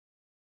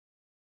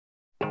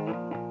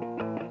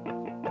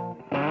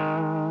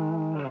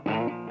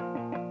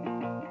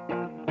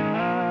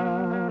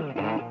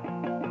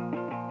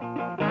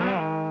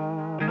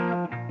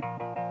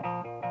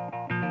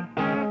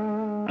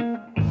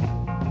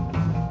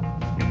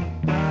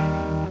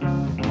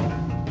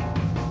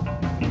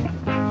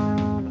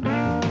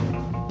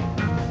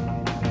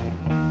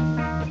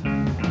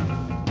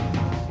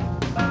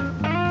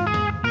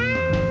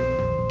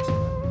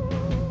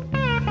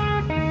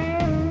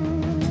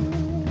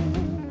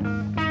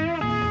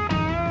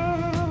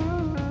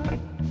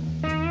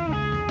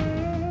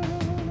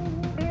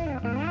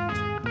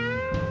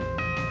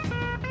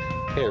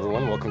Hey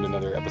everyone, welcome to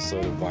another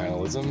episode of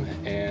Vinylism,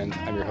 and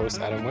I'm your host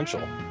Adam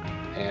Winchell.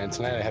 And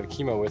tonight I have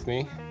Chemo with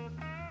me.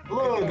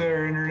 Hello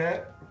there,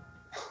 Internet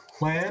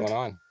land. What's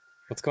going on?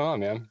 What's going on,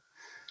 man?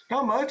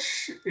 Not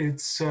much.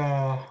 It's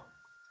still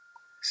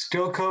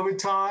COVID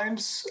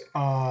times.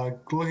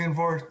 Looking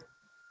forward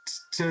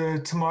to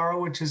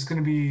tomorrow, which is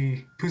going to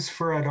be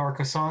Pucifer at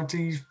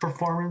Arcosanti's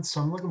performance.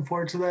 So I'm looking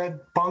forward to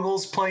that.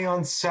 Bungle's playing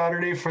on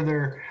Saturday for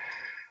their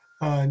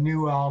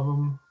new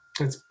album.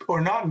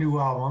 Not new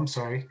album, I'm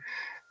sorry,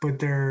 but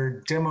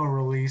their demo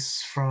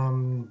release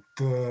from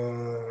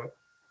the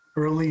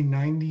early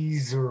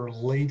 90s or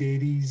late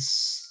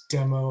 80s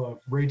demo of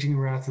Raging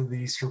Wrath of the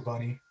Easter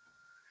Bunny.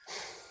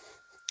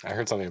 I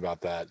heard something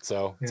about that.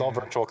 So it's all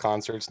virtual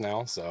concerts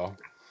now. So,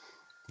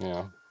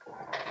 the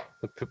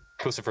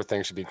Pucifer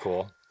thing should be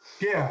cool.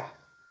 Yeah.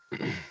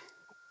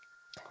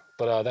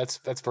 But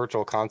that's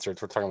virtual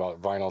concerts. We're talking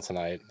about vinyl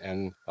tonight.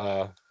 And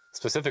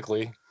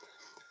specifically,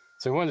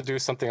 so we wanted to do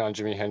something on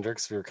Jimi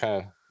Hendrix. We were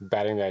kind of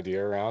batting the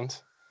idea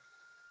around.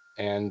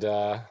 And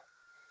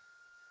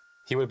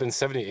he would have been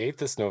 78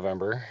 this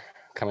November,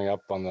 coming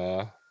up on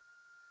the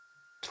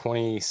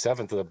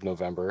 27th of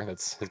November.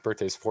 That's his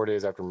birthday is 4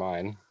 days after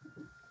mine.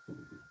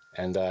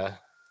 And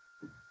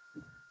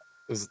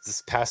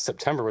this past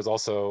September was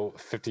also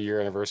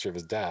 50-year anniversary of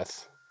his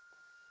death.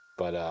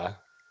 But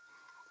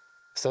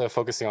instead of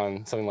focusing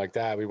on something like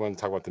that, we wanted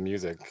to talk about the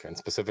music, and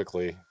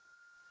specifically,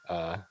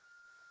 our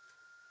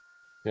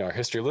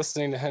history of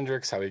listening to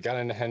Hendrix, how we got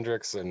into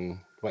Hendrix, and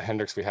what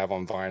Hendrix we have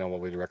on vinyl, what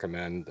we'd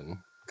recommend, and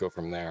go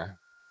from there.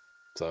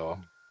 So,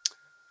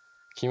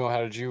 Chemo, how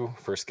did you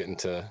first get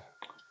into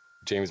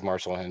James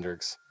Marshall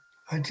Hendrix?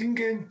 I didn't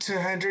get into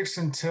Hendrix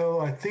until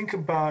I think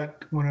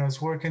about when I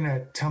was working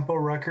at Tempo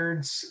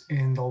Records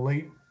in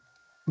the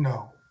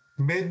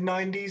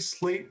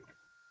mid-90s,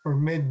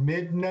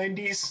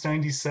 mid-90s,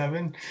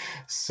 97.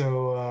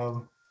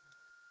 So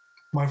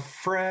my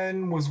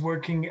friend was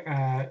working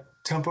at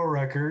Tempo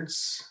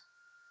Records.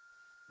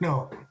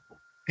 No,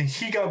 and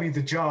he got me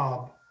the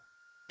job.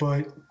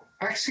 But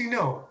actually,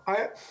 no,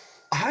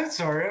 I'm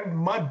sorry.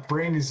 My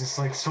brain is just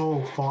like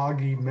so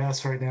foggy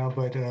mess right now.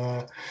 But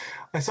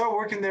I started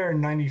working there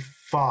in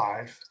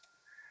 95.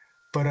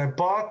 But I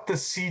bought the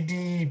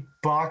CD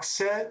box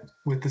set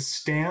with the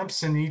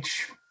stamps in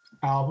each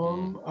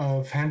album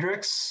of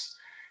Hendrix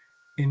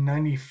in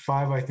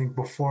 95, I think,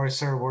 before I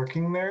started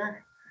working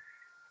there.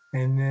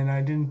 And then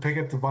I didn't pick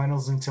up the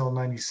vinyls until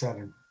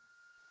 97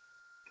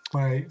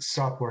 when I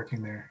stopped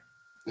working there.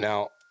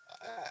 Now,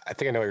 I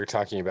think I know what you're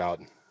talking about,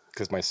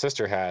 because my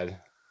sister had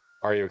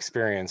Are You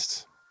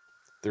Experienced,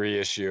 the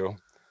reissue,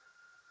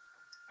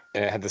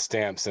 and it had the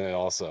stamps in it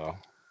also.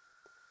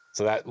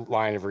 So that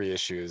line of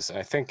reissues, and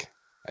I think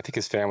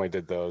his family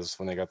did those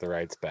when they got the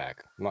rights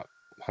back. I'm not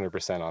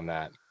 100% on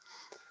that.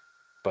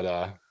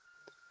 But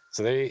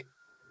so the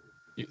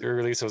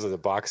release was as a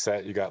box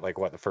set. You got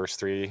the first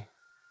three?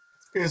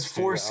 It was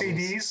 4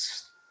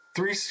 CDs,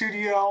 3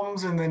 studio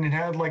albums, and then it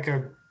had like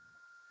a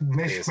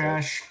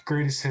mishmash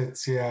greatest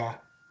hits, yeah.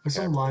 There's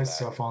some live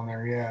stuff on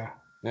there, yeah.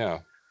 Yeah.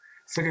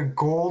 It's like a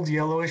gold,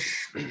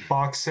 yellowish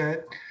box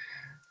set.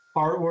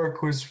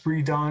 Artwork was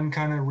redone,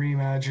 kind of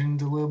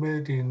reimagined a little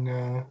bit.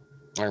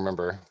 I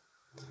remember.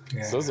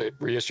 Yeah. So those are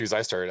reissues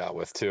I started out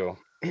with too.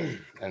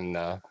 And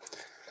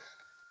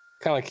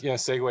kind of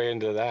segue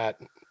into that.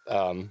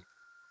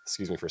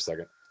 Excuse me for a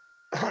second.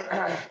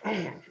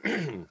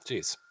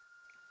 Jeez.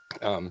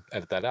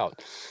 Edit that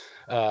out.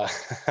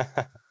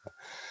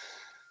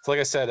 So like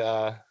I said,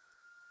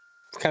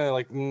 it's kind of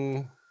I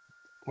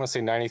want to say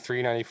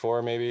 93,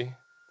 94 maybe.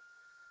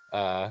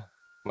 My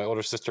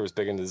older sister was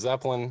big into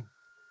Zeppelin.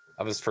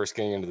 I was first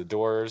getting into the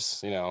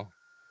Doors,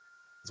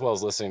 as well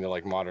as listening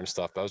to modern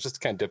stuff. But I was just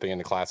kind of dipping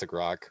into classic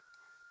rock.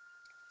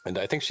 And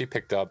I think she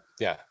picked up,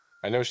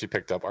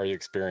 Are You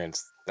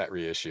Experienced, that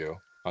reissue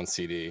on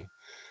CD.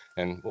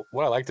 And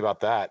what I liked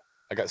about that,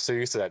 I got so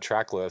used to that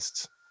track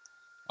list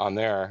on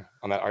that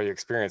Are You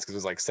Experienced,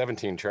 because it was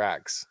 17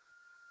 tracks.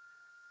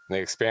 And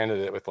they expanded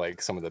it with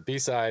some of the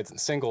B-sides and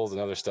singles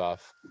and other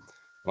stuff.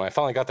 When I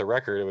finally got the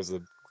record, it was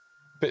a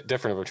bit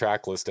different of a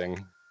track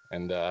listing.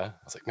 And I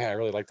was like, man, I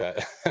really like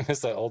that. I miss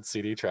that old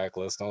CD track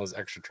list and all those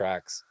extra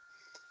tracks.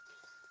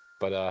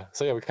 But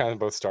so yeah, we kind of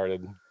both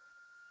started. It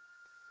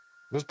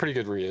was pretty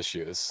good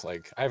reissues.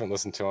 I haven't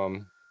listened to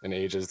them in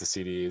ages, the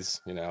CDs,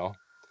 I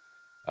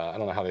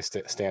don't know how they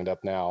stand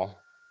up now.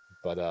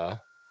 But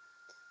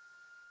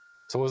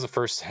so what was the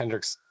first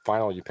Hendrix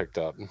vinyl you picked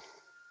up?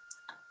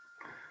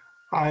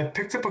 I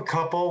picked up a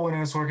couple when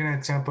I was working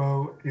at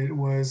Tempo. It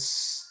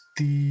was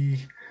the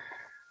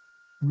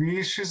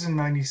reissues in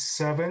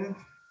 97.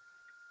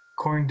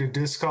 According to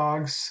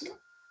Discogs,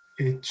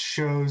 it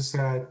shows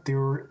that they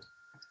were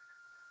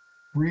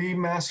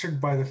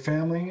remastered by the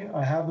family.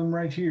 I have them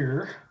right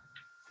here.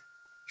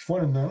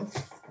 One of them.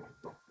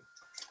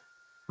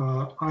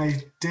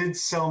 I did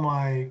sell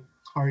my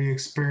Are You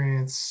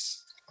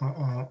Experienced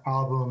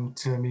album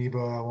to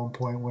Amoeba at one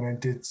point when I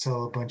did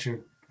sell a bunch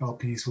of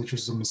LPs, which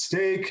was a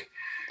mistake.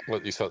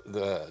 What you saw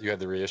you had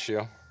the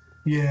reissue?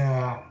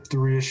 Yeah, the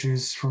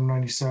reissues from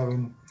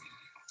 '97,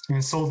 and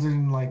it sold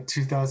in like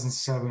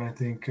 2007, I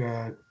think.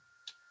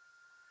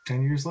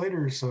 10 years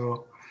later,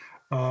 so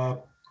uh,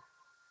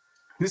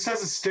 this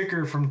has a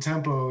sticker from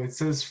Tempo. It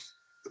says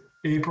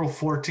April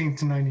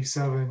 14th,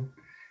 '97,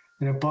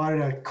 and I bought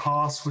it at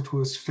cost, which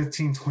was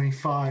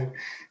 15.25. It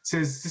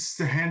says this is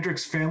the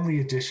Hendrix Family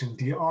Edition,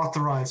 the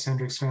authorized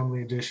Hendrix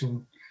Family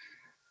Edition,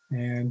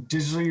 and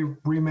digitally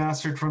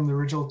remastered from the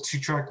original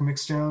two-track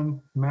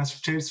mixdown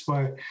master tapes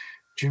by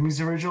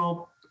Jimmy's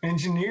original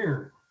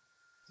engineer.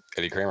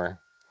 Eddie Kramer.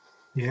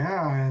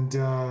 Yeah, and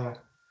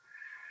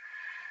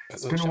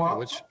it's been a Show me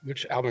while.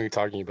 which album are you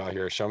talking about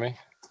here? Show me.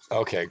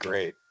 Okay,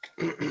 great.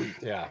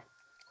 Yeah.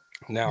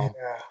 Now,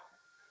 Yeah.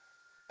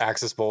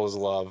 Axis Bold as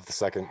Love, the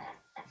second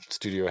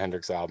Studio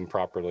Hendrix album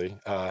properly.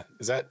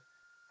 Is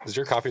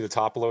your copy the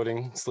top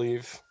loading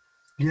sleeve?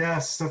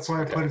 Yes, that's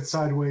why I put it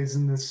sideways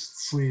in this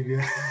sleeve.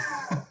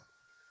 Yeah.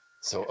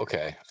 So,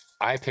 okay.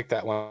 I picked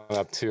that one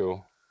up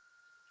too.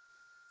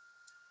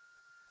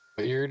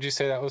 What year did you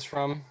say that was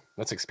from?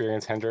 That's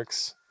Experience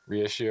Hendrix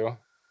reissue.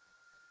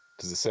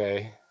 Does it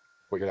say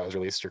what year that was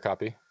released, your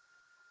copy?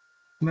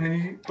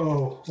 90.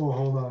 Oh,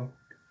 hold on.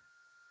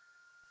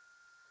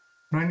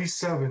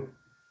 97.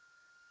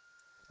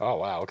 Oh,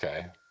 wow.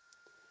 Okay.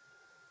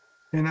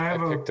 And I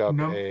have picked up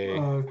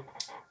a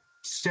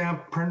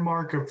stamp print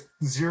mark of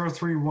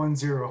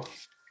 0310.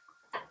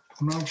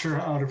 I'm not sure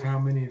out of how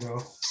many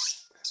though.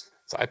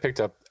 So I picked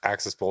up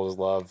Axis Bold as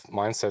Love.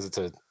 Mine says it's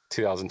a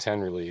 2010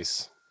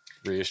 release,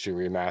 reissue,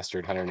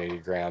 remastered, 180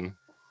 gram.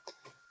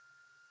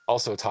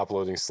 Also top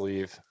loading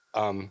sleeve.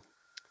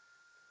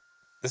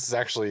 This is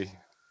actually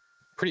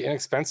pretty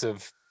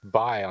inexpensive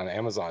buy on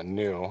Amazon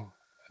new.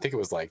 I think it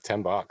was like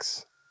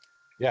 $10.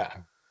 Yeah,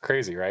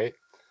 crazy, right?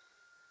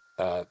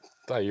 A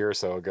year or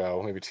so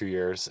ago, maybe 2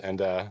 years,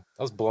 and I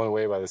was blown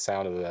away by the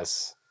sound of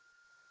this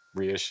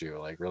reissue.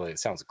 Like, really, it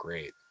sounds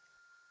great.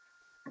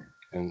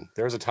 And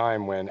there was a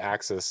time when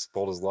Axis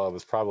Bold as Love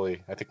was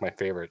probably, I think, my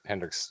favorite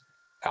Hendrix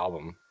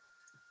album,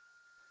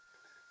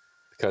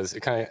 because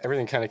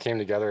everything kind of came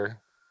together.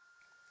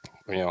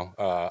 You know,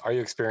 Are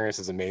You Experienced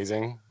is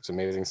amazing. There's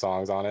amazing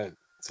songs on it.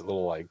 It's a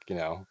little like,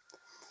 I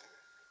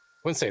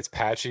wouldn't say it's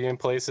patchy in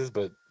places,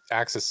 but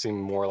Axis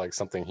seemed more like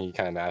something he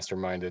kind of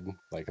masterminded,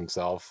 like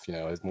himself.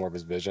 Is more of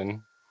his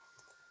vision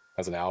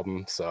as an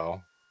album.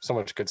 So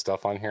much good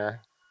stuff on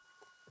here.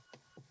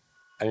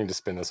 I need to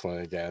spin this one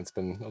again. It's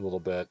been a little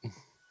bit,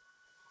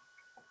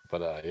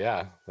 but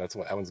yeah, that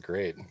one's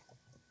great.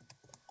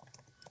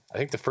 I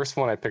think the first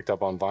one I picked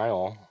up on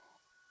vinyl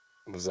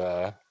was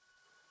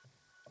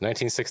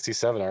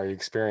 1967 Are You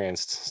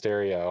Experienced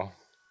stereo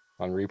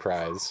on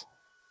Reprise,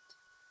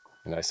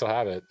 and I still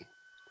have it.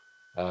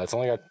 It's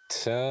only got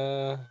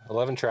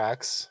 11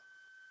 tracks.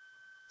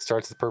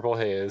 Starts with Purple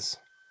Haze.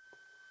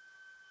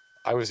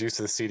 I was used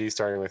to the CD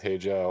starting with Hey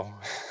Joe,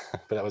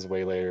 but that was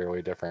way later,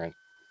 way different.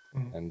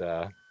 And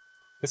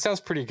it sounds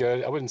pretty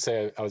good. I wouldn't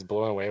say I was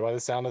blown away by the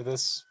sound of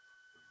this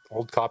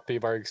old copy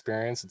of Our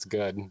Experience. It's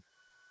good.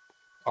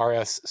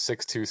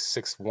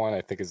 RS6261,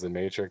 I think, is the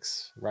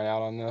matrix run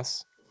out on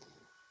this.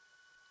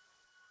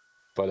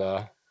 But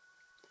I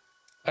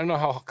don't know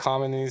how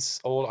common these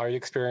old Are You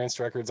Experienced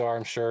records are.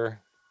 I'm sure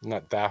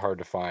not that hard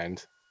to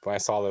find. When I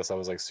saw this, I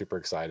was like super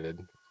excited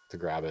to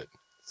grab it.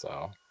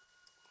 So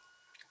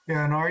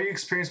yeah, and Are You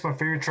Experienced, my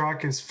favorite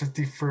track is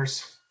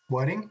 51st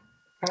Wedding.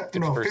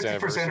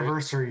 51st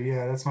Anniversary.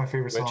 Yeah, that's my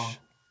favorite song.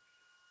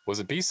 Was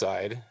a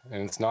B-side,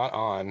 and it's not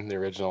on the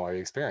original Are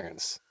You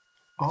Experienced.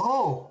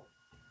 Oh.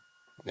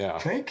 Yeah.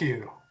 Thank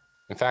you.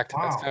 In fact,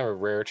 That's kind of a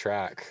rare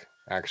track,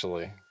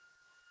 actually.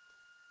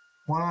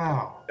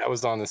 Wow. That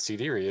was on the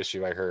CD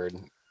reissue, I heard.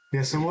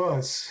 Yes, it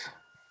was.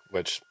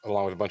 Which,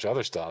 along with a bunch of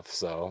other stuff.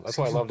 So that's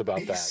what I loved about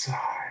B-side.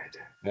 that.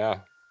 Yeah.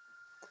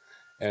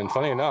 And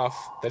funny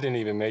enough, that didn't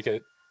even make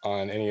it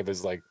on any of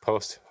his like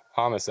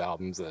posthumous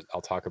albums that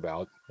I'll talk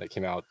about that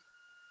came out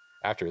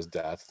after his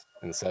death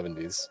in the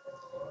 70s.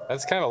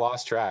 That's kind of a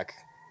lost track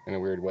in a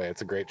weird way.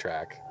 It's a great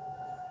track.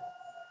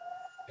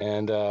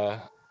 And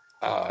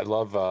I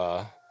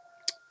love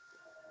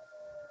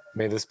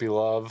May This Be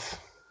Love,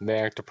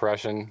 Manic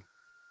Depression.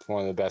 It's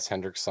one of the best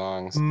Hendrix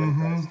songs.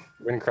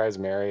 Wind Cries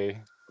Mary.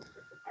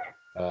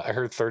 I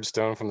heard Third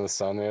Stone from the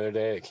Sun the other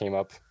day. It came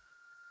up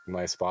in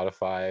my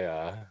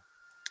Spotify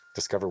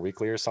Discover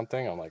Weekly or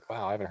something. I'm like,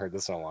 wow, I haven't heard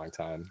this in a long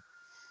time.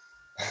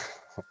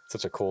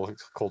 Such a cool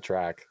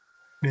track.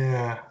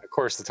 Yeah. Of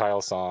course, the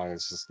title song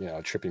is just,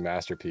 a trippy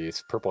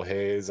masterpiece. Purple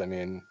Haze. I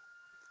mean,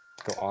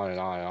 go on and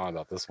on and on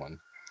about this one.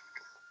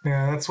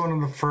 Yeah, that's one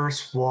of the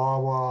first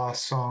wah-wah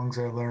songs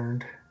I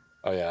learned.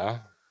 Oh, yeah?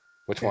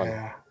 Which one?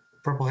 Yeah,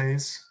 Purple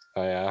Haze.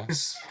 Oh, yeah?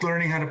 Just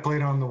learning how to play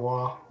it on the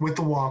wah, with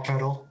the wah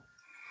pedal.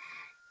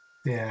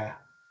 Yeah.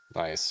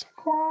 Nice.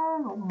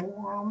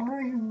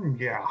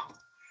 Yeah.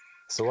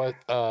 So what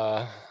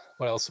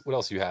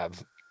else you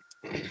have?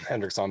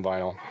 Hendrix on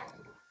vinyl.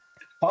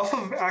 Off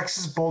of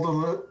Axis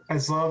Bold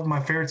as Love, my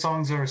favorite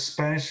songs are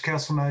Spanish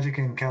Castle Magic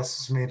and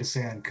Castles Made of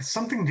Sand. Cause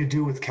something to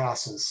do with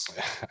castles.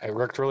 It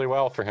worked really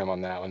well for him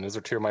on that one. Those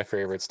are two of my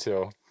favorites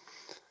too.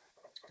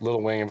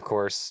 Little Wing, of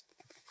course,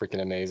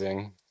 freaking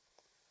amazing.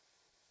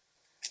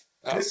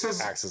 This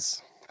is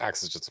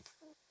Axe is just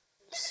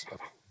a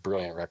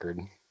brilliant record.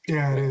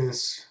 Yeah, it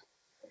is.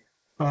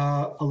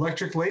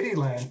 Electric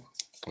Ladyland.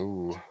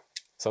 Ooh,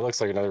 so it looks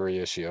like another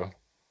reissue.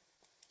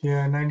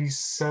 Yeah,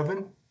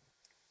 97.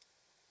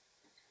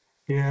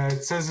 Yeah,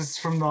 it says it's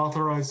from the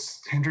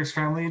authorized Hendrix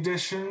Family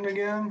Edition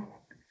again.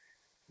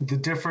 The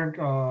different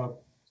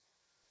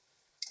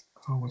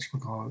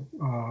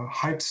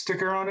hype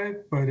sticker on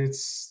it, but it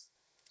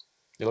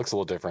looks a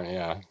little different.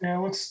 Yeah, it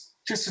looks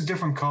just a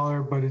different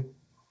color, but it's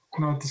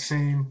not the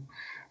same.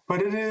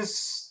 But it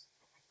is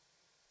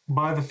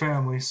by the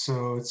family,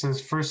 so it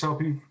says first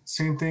LP.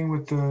 Same thing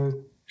with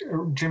the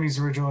Jimmy's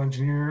original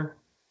engineer.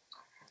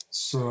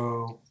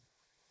 So,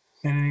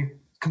 and a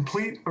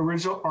complete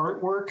original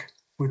artwork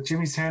with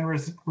Jimmy's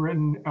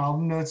handwritten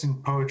album notes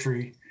and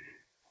poetry,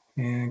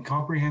 and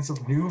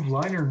comprehensive new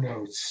liner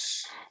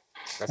notes.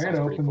 That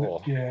sounds pretty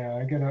cool.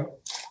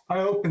 I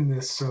opened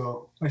this,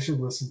 so I should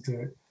listen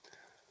to it.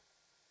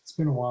 It's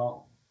been a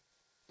while.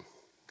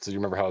 So you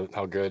remember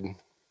how good?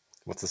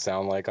 What's the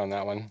sound like on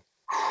that one?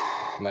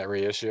 On that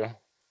reissue?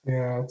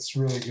 Yeah, it's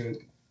really good.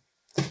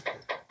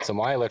 So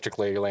my Electric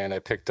Ladyland I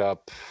picked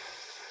up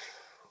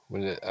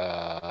when did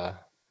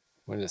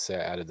it say I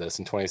added this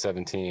in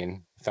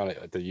 2017? Found it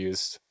at the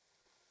used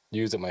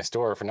at my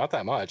store for not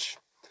that much.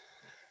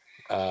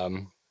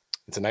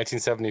 It's a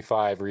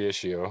 1975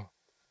 reissue,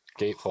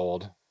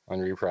 gatefold on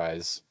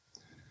Reprise,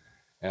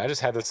 and I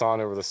just had this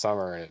on over the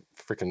summer, and it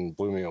freaking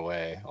blew me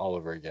away all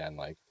over again.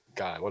 Like,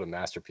 God, what a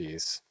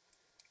masterpiece!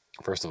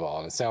 First of all,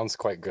 and it sounds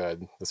quite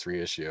good, this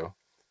reissue.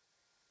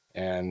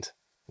 And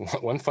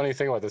one funny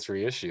thing about this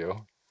reissue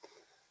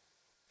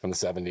from the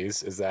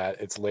 70s is that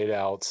it's laid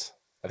out,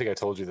 I think I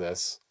told you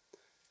this,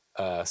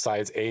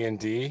 sides A and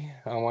D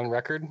on one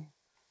record,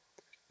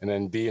 and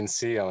then B and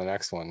C on the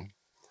next one,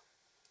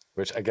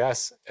 which I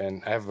guess,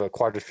 and I have a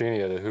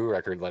Quadrophenia, the Who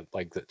record,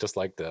 just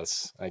like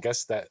this. I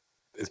guess that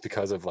is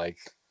because of like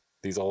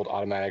these old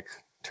automatic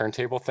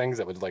turntable things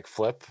that would like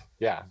flip.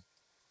 Yeah.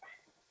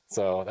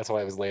 So that's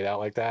why it was laid out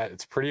like that.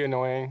 It's pretty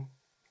annoying,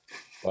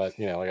 but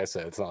like I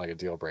said, it's not like a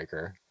deal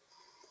breaker.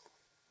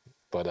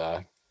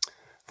 But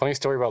funny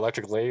story about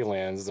Electric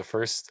Ladyland is the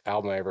first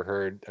album I ever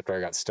heard after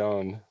I got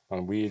stoned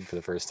on weed for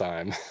the first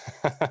time.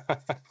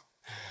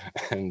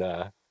 And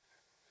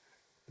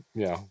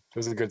it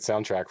was a good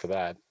soundtrack for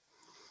that.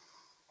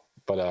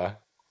 But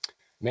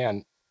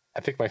man, I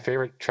think my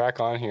favorite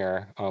track on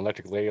here on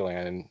Electric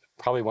Ladyland, and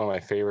probably one of my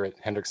favorite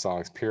Hendrix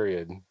songs,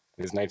 period,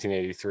 is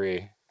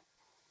 1983.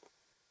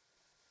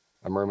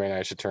 A Mermaid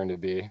I Should Turn to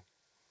Be.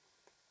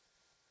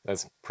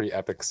 That's a pretty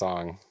epic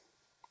song.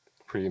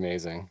 Pretty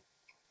amazing.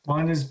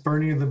 Mine is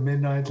Burning of the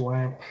Midnight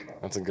Lamp.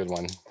 That's a good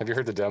one. Have you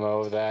heard the demo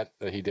of that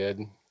he did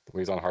when he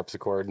was on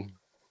harpsichord?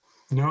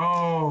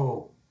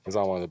 No. It was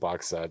on one of the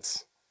box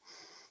sets.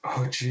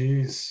 Oh,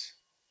 jeez.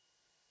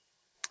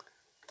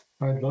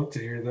 I'd love to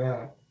hear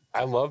that.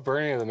 I love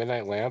Burning of the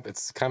Midnight Lamp.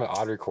 It's kind of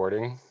odd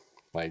recording.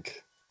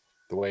 Like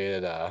the way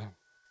it, I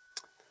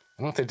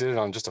don't know if they did it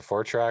on just a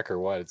 4-track or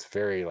what. It's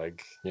very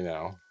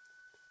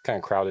kind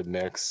of crowded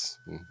mix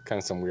and kind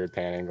of some weird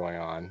panning going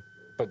on.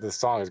 But the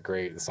song is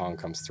great. The song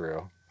comes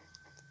through.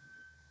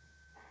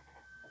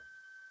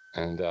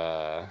 And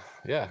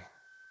yeah.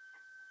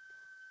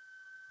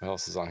 What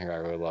else is on here I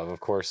really love? Of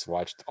course,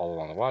 watched All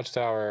Along the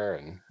Watchtower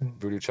and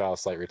Voodoo Child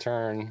Slight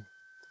Return.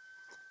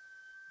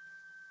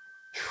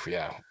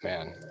 Yeah,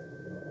 man.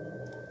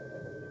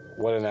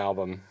 What an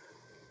album.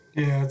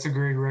 Yeah, it's a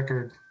great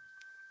record.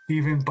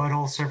 Even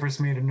Butthole Surfers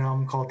made an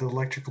album called The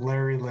Electric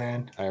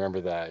Ladyland. I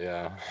remember that,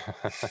 yeah.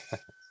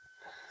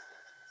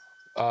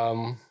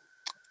 I'll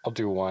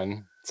do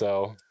one.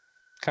 So,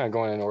 kind of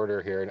going in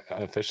order here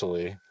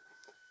unofficially.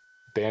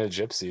 Band of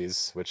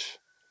Gypsies, which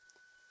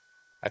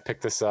I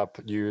picked this up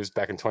used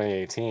back in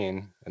 2018, a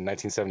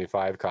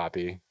 1975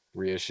 copy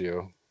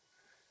reissue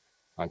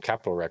on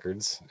Capitol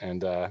Records.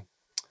 And man,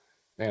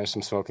 there's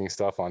some smoking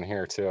stuff on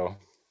here too.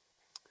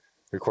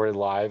 Recorded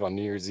live on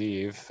New Year's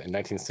Eve in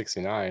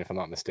 1969, if I'm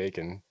not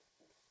mistaken.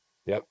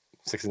 Yep,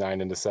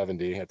 69 into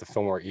 70 at the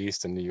Fillmore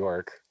East in New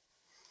York.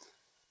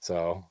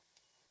 So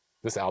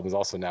this album is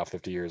also now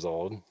 50 years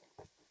old.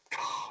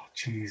 Oh,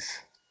 jeez.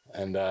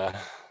 And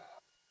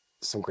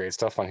some great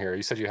stuff on here.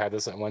 You said you had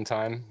this at one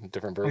time, a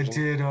different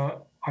version?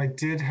 I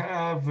did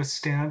have a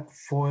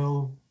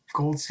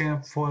gold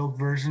stamp foiled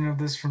version of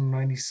this from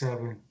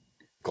 97.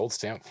 Gold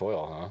stamp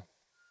foil, huh?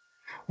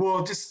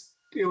 Well,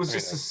 it was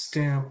just a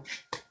stamp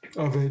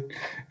of it.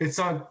 It's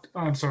not,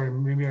 I'm sorry,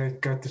 maybe I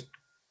got the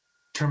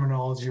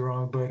terminology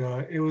wrong, but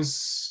it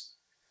was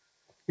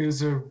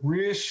a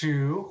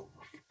reissue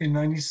in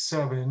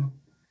 97,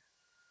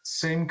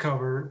 same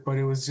cover, but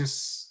it was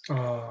just,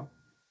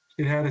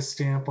 it had a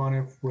stamp on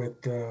it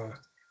with the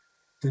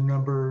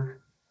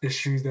number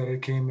issue that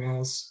it came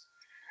as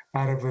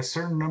out of a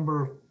certain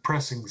number of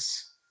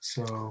pressings.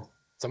 So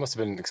that must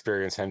have been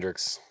Experience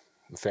Hendrix,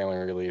 the family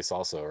release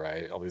also,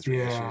 right? All these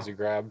reissues you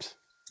grabbed.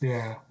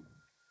 Yeah.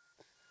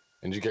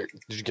 And did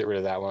you get rid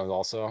of that one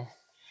also?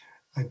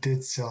 I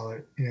did sell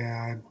it.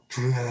 Yeah.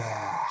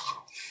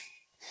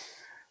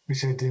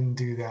 Wish I didn't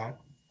do that.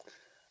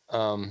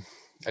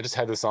 I just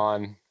had this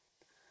on.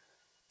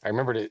 I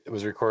remembered it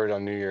was recorded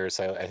on New Year's.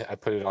 So I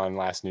put it on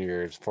last New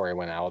Year's before I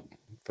went out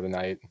for the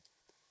night.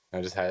 And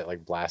I just had it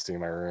like blasting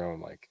in my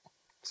room, like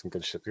some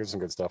good shit. There's some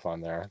good stuff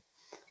on there.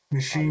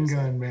 Machine Obviously,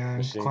 Gun, man.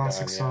 Machine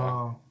Classic Gun, yeah,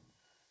 song.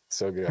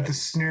 so With the good.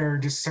 snare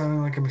just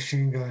sounding like a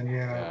machine gun.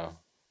 Yeah. Yeah,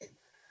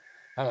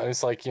 I don't know,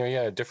 it's like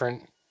yeah, a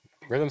different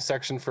rhythm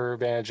section for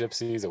Band of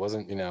Gypsies. It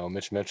wasn't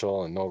Mitch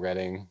Mitchell and Noel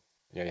Redding.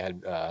 You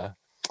had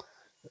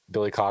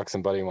Billy Cox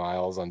and Buddy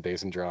Miles on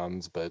bass and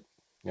drums, but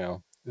it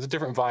was a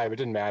different vibe. It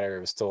didn't matter.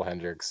 It was still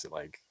Hendrix.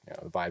 Like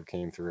the vibe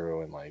came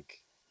through and like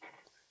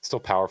still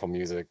powerful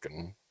music.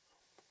 And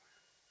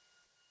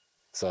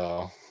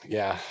so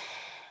yeah,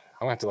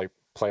 I'm gonna have to like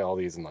play all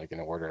these in like in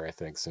order, I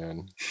think,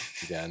 soon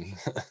again.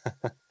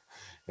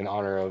 In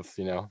honor of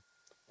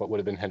what would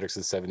have been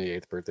Hendrix's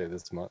 78th birthday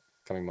this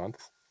coming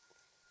month.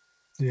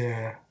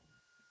 Yeah.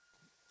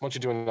 Why don't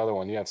you do another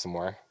one? You have some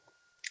more.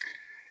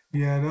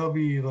 Yeah, they'll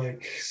be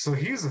like, so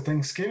he's a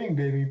Thanksgiving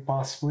baby,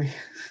 possibly.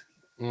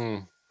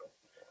 Mm.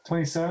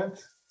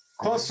 27th?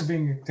 Close to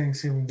being a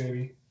Thanksgiving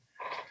baby.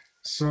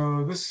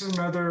 So this is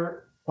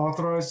another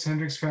authorized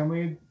Hendrix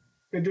Family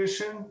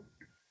edition.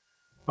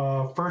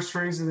 First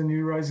Rays of the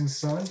New Rising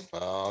Sun.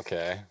 Oh,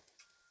 okay.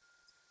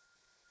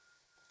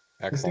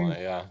 I Excellent.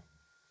 think Yeah.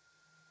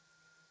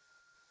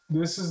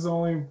 this is the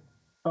only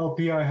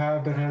LP I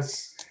have that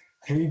has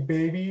Hey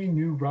Baby,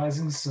 New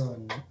Rising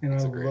Sun. And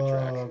It's I a great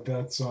track. love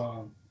that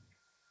song.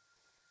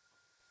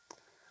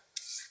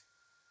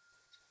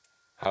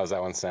 How does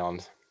that one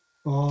sound?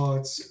 Oh,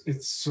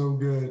 it's so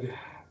good.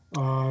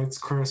 It's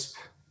crisp.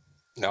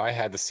 No, I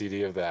had the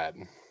CD of that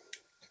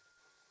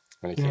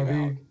when it came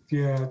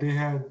out. They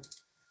had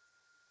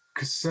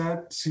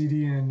cassette,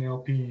 CD, and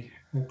LP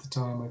at the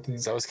time, I think.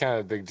 So that was kind of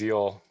a big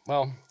deal.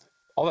 Well,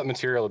 all that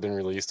material had been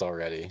released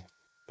already,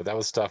 but that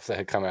was stuff that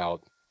had come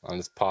out on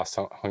his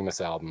posthumous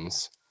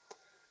albums,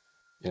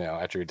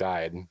 after he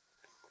died,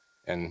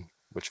 and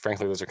which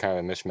frankly those are kind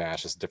of a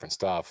mishmash, just different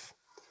stuff.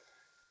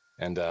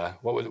 And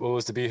what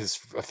was to be his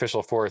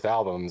official fourth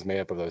album is made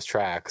up of those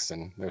tracks,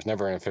 and there was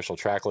never an official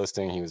track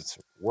listing. He was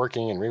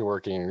working and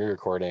reworking and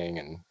re-recording,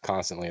 and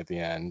constantly at the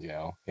end, he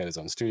had his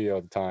own studio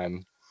at the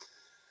time.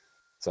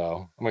 So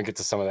I'm gonna get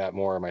to some of that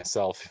more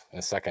myself in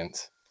a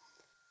second.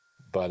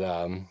 But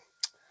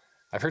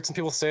I've heard some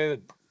people say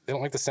that they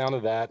don't like the sound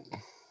of that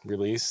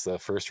release, the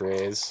First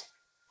Rays,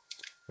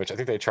 which I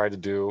think they tried to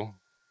do.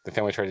 The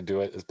family tried to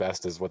do it as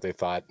best as what they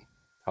thought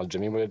how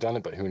Jimmy would have done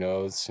it, but who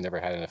knows? He never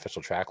had an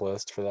official track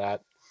list for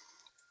that.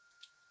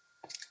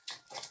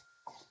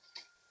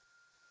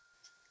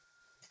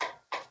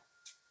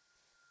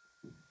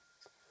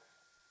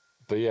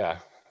 But yeah,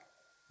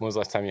 when was the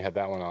last time you had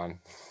that one on?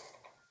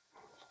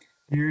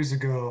 Years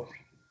ago.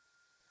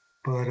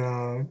 But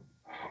it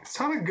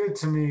sounded good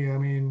to me. I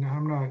mean,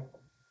 I'm not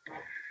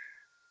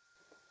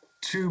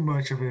too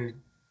much of a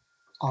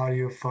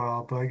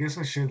audiophile, but I guess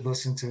I should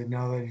listen to it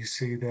now that you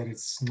say that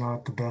it's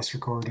not the best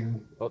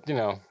recording. Well,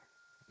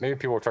 maybe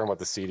people were talking about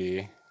the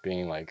CD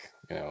being like,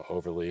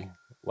 overly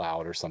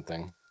loud or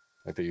something,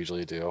 like they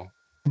usually do.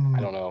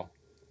 I don't know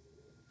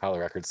how the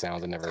record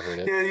sounds. I never heard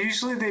it. Yeah,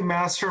 usually they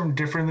master them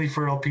differently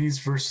for LPs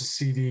versus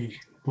CD,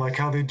 like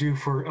how they do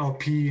for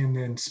LP and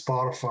then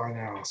Spotify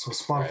now. So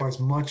Spotify's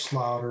much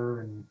louder,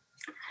 and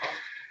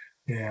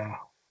yeah.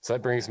 So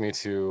that brings me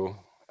to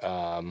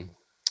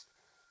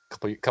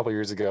a couple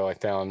years ago, I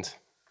found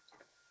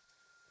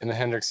in the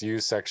Hendrix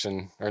used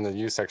section, or in the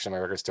used section of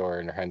my record store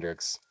under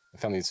Hendrix, I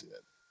found these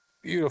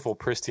beautiful,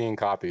 pristine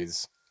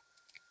copies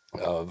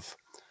of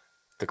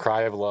The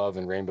Cry of Love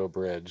and Rainbow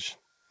Bridge,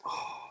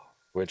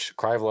 which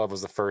Cry of Love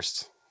was the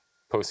first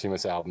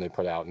posthumous album they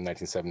put out in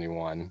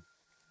 1971.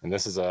 And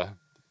this is a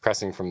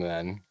pressing from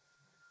then.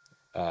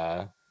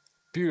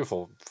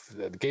 Beautiful.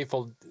 The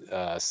gatefold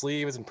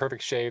sleeve is in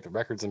perfect shape. The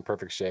record's in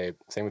perfect shape.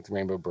 Same with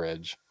Rainbow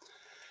Bridge.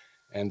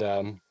 And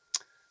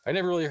I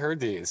never really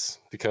heard these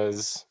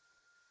because,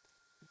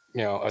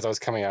 as I was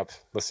coming up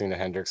listening to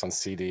Hendrix on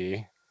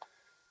CD,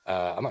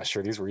 I'm not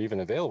sure these were even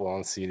available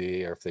on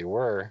CD, or if they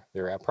were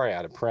probably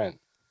out of print,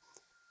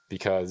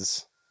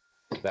 because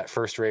that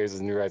First Rays of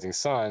the New Rising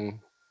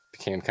Sun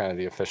became kind of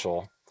the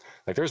official.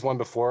 Like there's one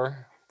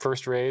before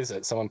First Rays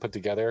that someone put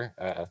together,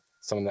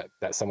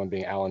 someone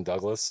being Alan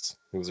Douglas,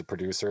 who was a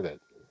producer that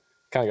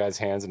kind of got his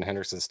hands in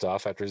Hendrix's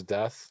stuff after his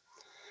death.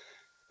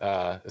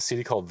 A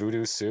CD called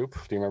Voodoo Soup.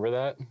 Do you remember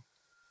that?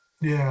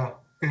 Yeah,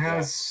 it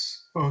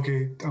has. Yeah.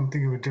 Okay, I'm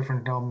thinking of a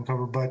different album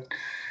cover, but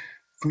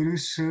Voodoo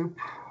Soup.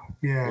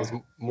 Yeah, it was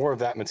more of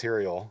that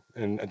material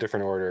in a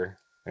different order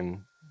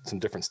and some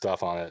different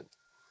stuff on it.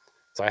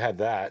 So I had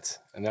that,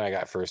 and then I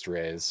got First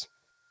Rays.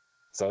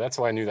 So that's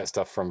why I knew that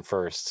stuff from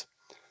first.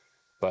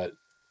 But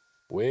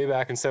way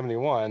back in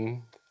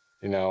 71,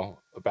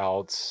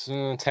 about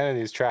 10 of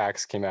these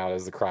tracks came out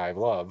as The Cry of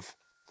Love.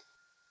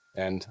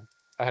 And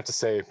I have to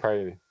say,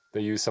 probably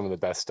they used some of the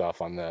best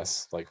stuff on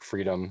this, like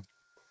Freedom,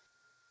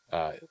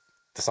 the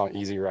song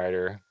Easy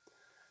Rider,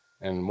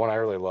 and one I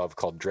really love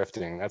called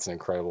Drifting. That's an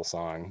incredible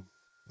song.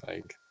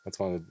 Like, that's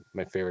one of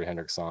my favorite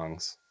Hendrix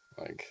songs.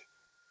 Like,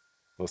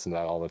 listen to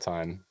that all the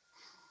time.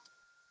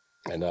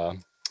 And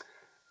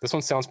this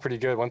one sounds pretty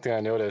good. One thing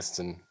I noticed,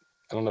 and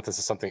I don't know if this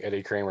is something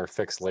Eddie Kramer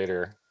fixed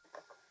later,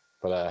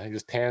 but he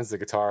just pans the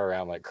guitar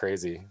around like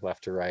crazy,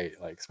 left to right,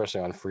 like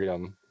especially on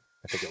Freedom,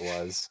 I think it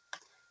was.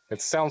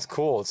 It sounds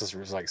cool. It's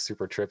just like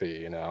super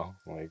trippy, you know.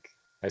 Like,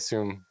 I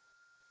assume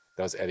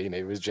that was Eddie.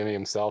 Maybe it was Jimmy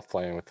himself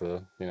playing with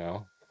the, you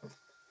know,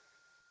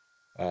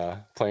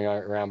 playing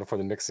around before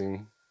the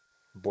mixing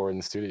board in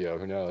the studio.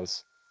 Who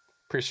knows?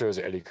 Pretty sure those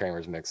are Eddie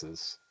Kramer's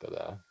mixes.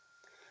 But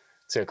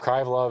so yeah,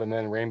 Cry of Love and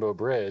then Rainbow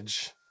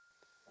Bridge,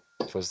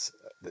 which was,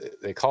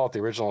 they call it the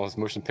original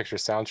motion picture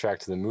soundtrack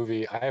to the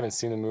movie. I haven't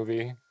seen the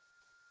movie,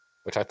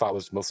 which I thought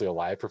was mostly a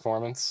live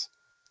performance,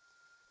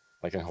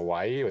 like in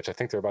Hawaii, which I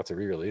think they're about to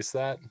re-release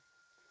that.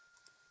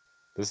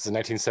 This is a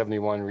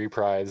 1971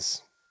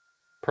 reprise,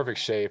 perfect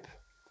shape.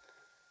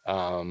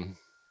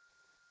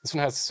 This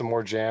one has some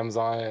more jams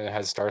on it. It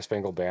has Star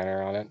Spangled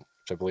Banner on it,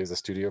 which I believe is a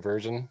studio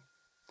version.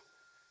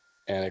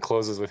 And it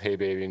closes with Hey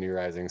Baby, New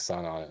Rising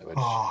Sun on it, which,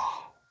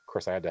 of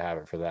course, I had to have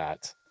it for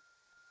that.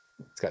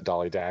 It's got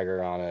Dolly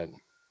Dagger on it,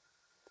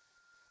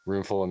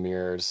 Room Full of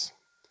Mirrors.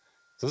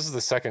 So this is the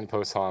second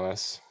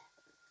Post-Thomas.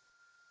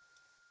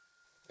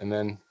 And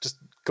then just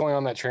going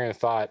on that train of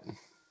thought,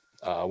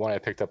 one I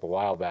picked up a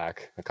while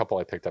back, a couple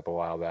I picked up a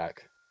while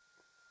back,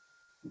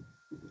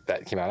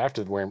 that came out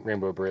after the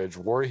Rainbow Bridge,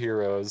 War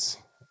Heroes,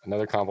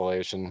 another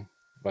compilation,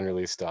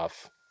 unreleased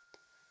stuff.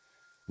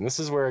 And this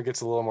is where it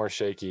gets a little more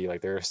shaky.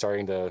 Like, they're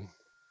starting to,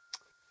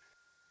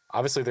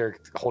 obviously they're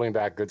holding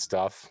back good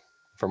stuff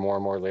for more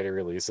and more later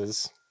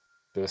releases.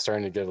 They're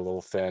starting to get a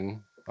little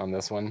thin on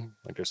this one.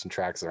 Like, there's some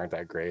tracks that aren't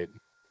that great.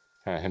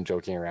 Kind of him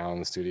joking around in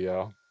the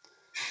studio.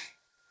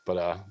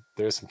 But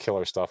there's some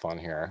killer stuff on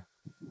here.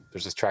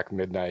 There's this track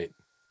Midnight.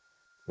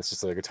 It's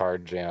just a guitar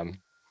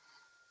jam.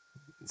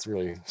 It's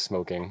really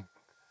smoking.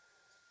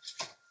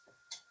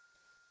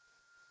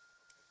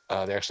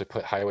 They actually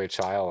put Highway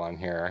Child on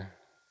here,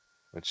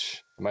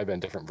 which might have been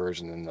a different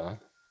version than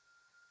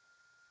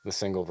the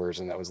single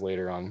version that was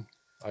later on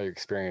All Your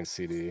Experience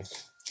CD.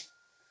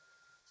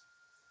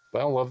 But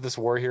I don't love this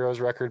War Heroes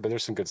record, but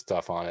there's some good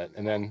stuff on it.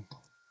 And then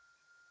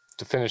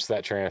to finish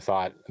that train of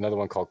thought, another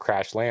one called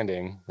Crash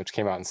Landing, which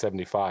came out in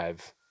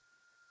 75.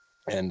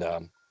 And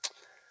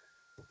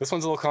this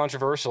one's a little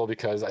controversial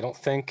because I don't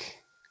think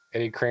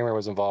Eddie Kramer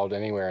was involved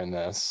anywhere in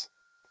this.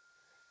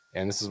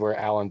 And this is where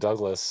Alan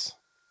Douglas,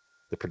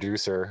 the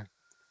producer,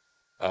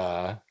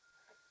 kind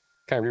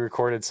of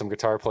re-recorded some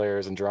guitar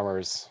players and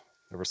drummers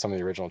over some of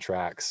the original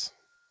tracks,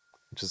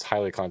 which is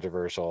highly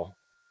controversial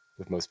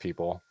with most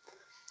people.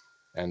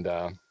 And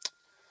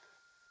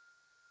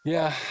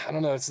yeah, I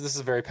don't know. This is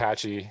a very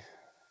patchy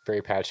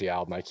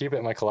album. I keep it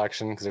in my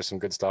collection because there's some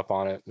good stuff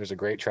on it. There's a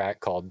great track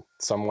called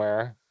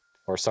Somewhere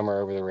or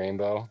Somewhere Over the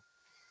Rainbow.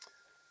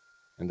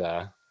 And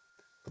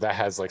but that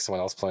has like someone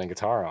else playing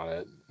guitar on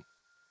it.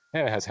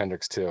 And it has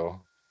Hendrix too.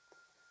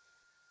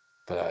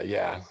 But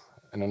yeah,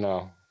 I don't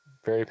know.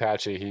 Very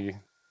patchy. He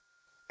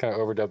kind of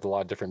overdubbed a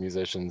lot of different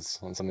musicians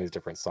on some of these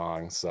different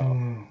songs.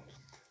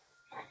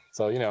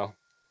 So you know,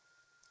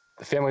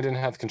 the family didn't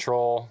have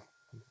control.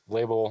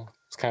 Label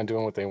was kind of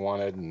doing what they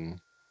wanted, and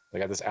they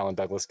got this Alan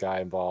Douglas guy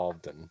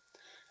involved. And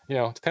you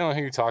know, depending on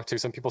who you talk to,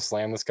 some people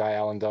slam this guy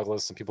Alan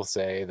Douglas. Some people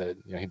say that,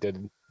 you know, he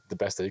did the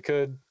best that he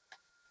could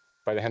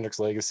by the Hendrix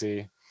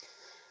legacy.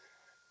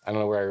 I don't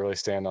know where I really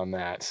stand on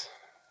that,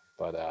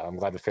 but I'm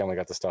glad the family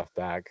got the stuff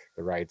back,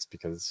 the rights,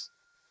 because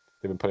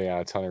they've been putting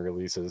out a ton of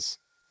releases.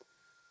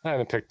 I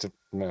haven't picked, you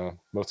know,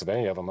 most of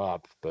any of them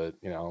up, but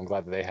you know, I'm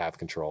glad that they have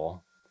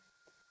control.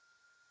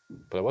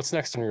 But what's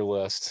next on your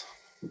list?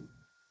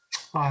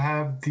 I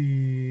have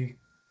the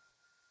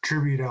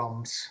tribute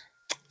albums.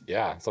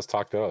 Yeah, so let's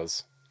talk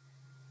those.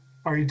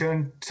 Are you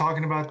done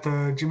talking about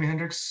the Jimi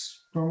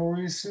Hendrix normal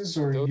releases,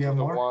 or Those you have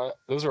more?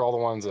 Those are all the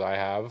ones that I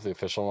have, the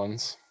official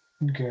ones.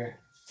 Okay.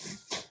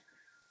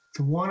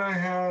 The one I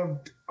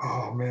have,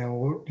 oh man,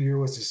 what year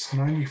was this?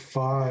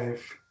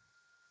 95.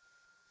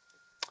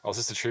 Oh, is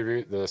this a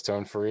tribute, the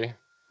Stone Free?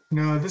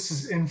 No, this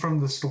is In From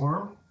the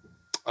Storm.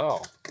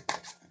 Oh,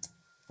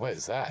 what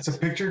is that? It's a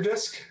picture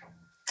disc.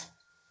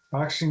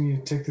 I actually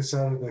need to take this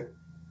out of the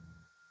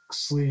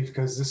sleeve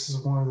because this is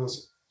one of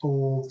those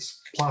old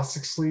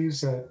plastic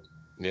sleeves that.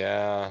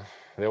 Yeah,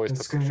 they always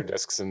put picture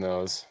discs in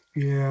those.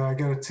 Yeah, I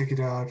gotta take it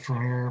out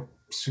from here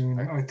soon.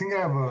 I think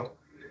I have a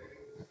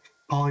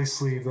poly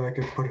sleeve that I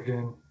could put it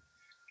in.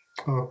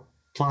 A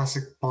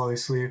plastic poly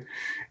sleeve.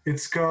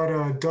 It's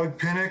got Doug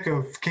Pinnick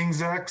of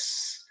King's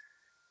X,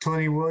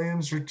 Tony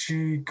Williams,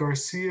 Richie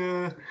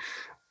Garcia,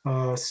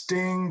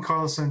 Sting,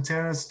 Carlos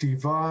Santana,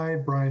 Steve Vai,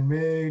 Brian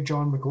May,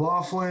 John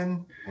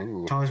McLaughlin,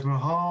 Ooh. Taj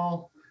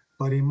Mahal,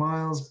 Buddy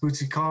Miles,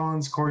 Bootsy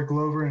Collins, Corey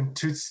Glover, and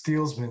Toots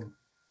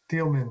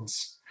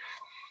Thielmans.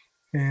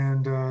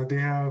 And they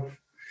have,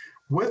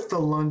 with the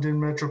London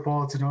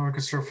Metropolitan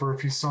Orchestra for a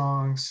few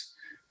songs,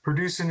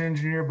 produced and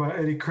engineered by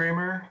Eddie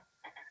Kramer,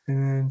 and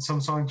then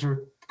some songs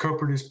were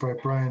co-produced by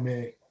Brian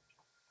May.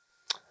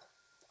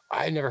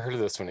 I never heard of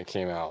this when it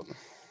came out.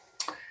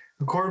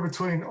 Recorded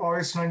between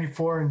August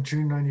 94 and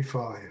June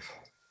 95.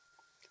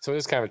 So it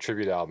is kind of a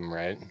tribute album,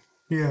 right?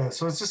 Yeah,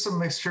 so it's just a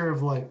mixture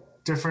of like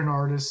different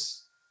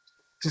artists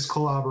just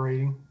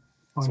collaborating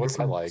on So what's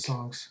that different like?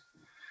 songs.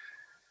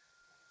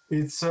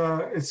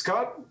 It's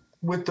got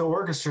with the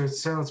orchestra, it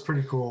sounds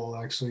pretty cool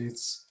actually.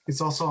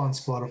 It's also on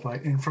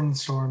Spotify. And From the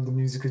Storm, the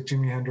music of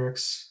Jimi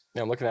Hendrix.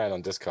 Yeah, I'm looking at it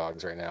on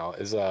Discogs right now.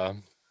 Is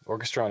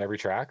orchestra on every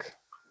track?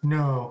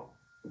 No.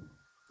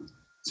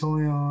 It's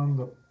only on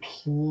the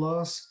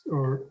plus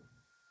or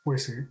wait a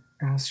second,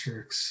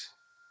 asterisk.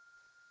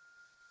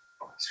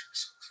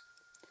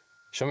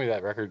 Show me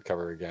that record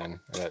cover again,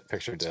 or that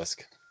picture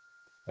disc.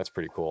 That's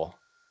pretty cool.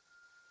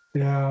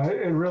 Yeah,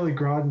 it really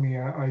grabbed me.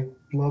 I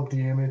love the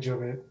image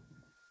of it.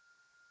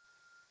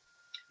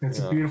 It's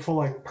a beautiful,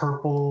 like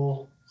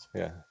purple.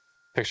 Yeah,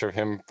 picture of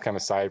him, kind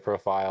of side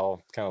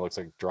profile. Kind of looks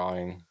like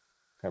drawing.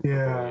 Kind of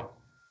Yeah, purpley.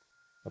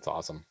 That's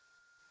awesome.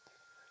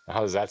 Now,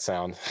 how does that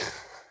sound?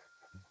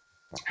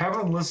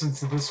 haven't listened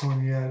to this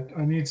one yet.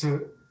 I need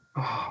to.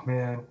 Oh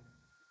man,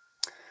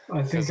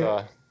 I think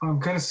I'm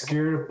kind of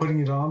scared of putting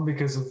it on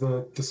because of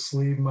the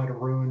sleeve might have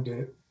ruined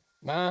it.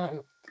 Nah,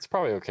 it's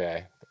probably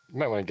okay. You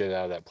might want to get it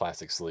out of that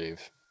plastic sleeve.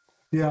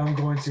 Yeah, I'm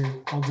going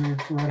to. I'll do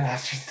it right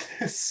after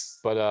this.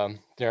 But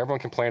everyone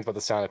complains about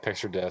the sound of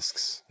picture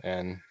discs,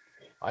 and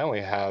I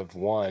only have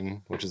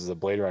one, which is the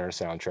Blade Runner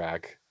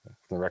soundtrack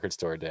from the Record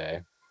Store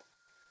Day,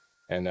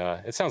 and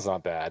it sounds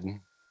not bad.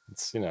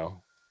 It's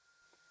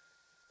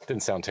it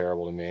didn't sound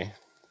terrible to me.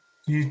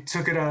 You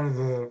took it out of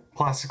the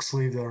plastic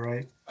sleeve, though,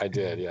 right? I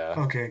did, yeah.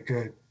 Okay,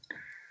 good.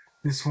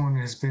 This one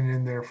has been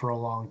in there for a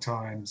long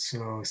time,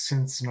 so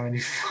since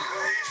 '95.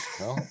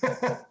 Well,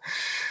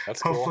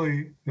 that's cool.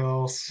 Hopefully,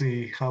 I'll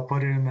see. I'll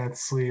put it in that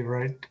sleeve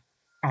right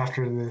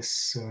after this.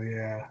 So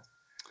yeah.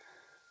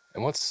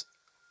 And what's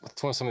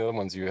one of some of the other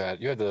ones you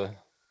had? You had the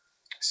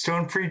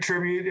Stone Free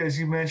tribute, as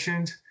you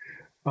mentioned.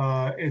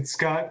 It's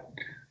got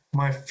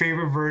my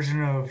favorite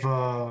version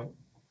of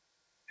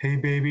 "Hey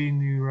Baby,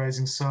 New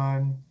Rising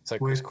Sun." It's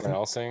like Chris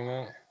Cornell saying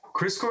that.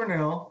 Chris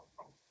Cornell,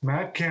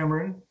 Matt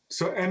Cameron.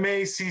 So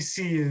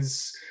MACC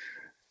is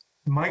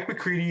Mike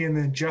McCready, and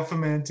then Jeff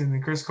Ament, and then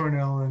Chris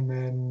Cornell, and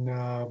then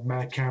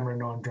Matt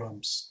Cameron on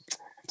drums.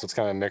 So it's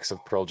kind of a mix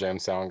of Pearl Jam,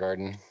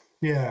 Soundgarden.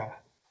 Yeah.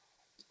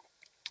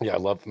 Yeah, I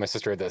love. My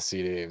sister had that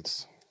CD.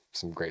 It's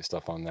some great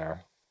stuff on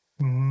there.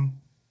 Mm-hmm.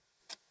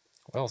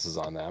 What else is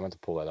on that? I'm going to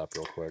pull that up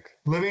real quick.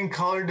 Living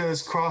Colour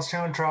does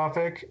Crosstown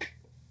Traffic.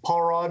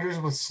 Paul Rogers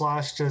with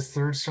Slash does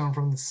Third Stone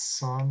from the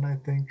Sun, I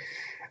think.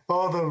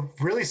 Oh, the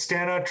really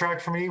standout track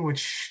for me,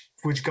 which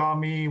got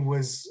me,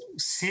 was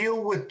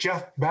Seal with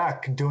Jeff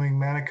Beck doing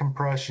Manic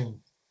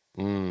Compression.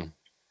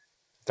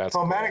 That's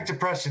cool. Manic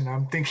Depression.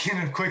 I'm thinking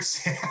of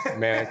Quicksand.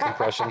 Manic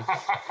Compression.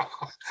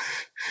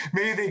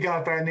 Maybe they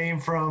got that name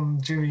from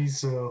Jimmy,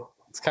 so.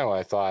 It's kind of what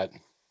I thought.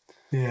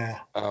 Yeah.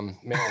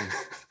 Man,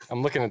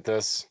 I'm looking at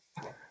this,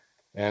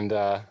 and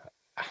I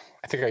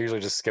think I usually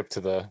just skip to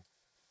the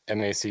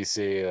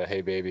MACC,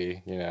 Hey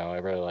Baby. I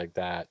really like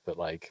that, but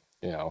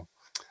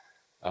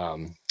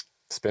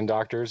Spin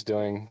Doctors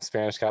doing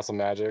Spanish Castle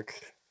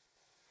Magic.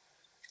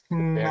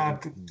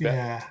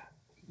 Yeah.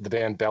 The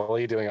band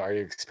Belly doing Are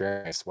You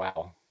Experienced?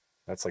 Wow,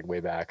 that's like way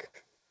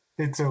back.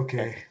 It's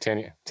okay.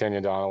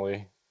 Tanya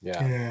Donnelly.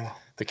 Yeah. Yeah.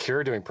 The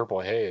Cure doing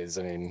Purple Haze.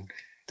 I mean,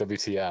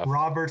 WTF.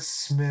 Robert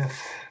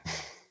Smith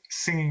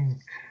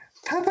singing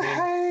Purple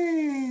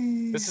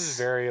Haze. This is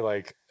very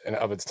like an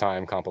of its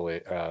time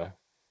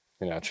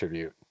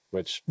tribute,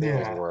 which they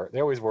always were.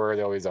 They always were.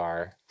 They always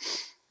are.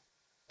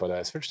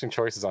 But some interesting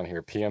choices on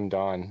here. PM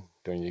Dawn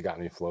doing You Got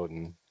Me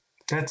Floating.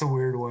 That's a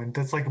weird one.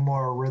 That's like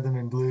more rhythm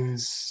and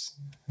blues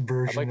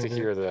version. I'd like to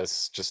hear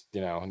this just,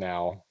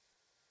 now,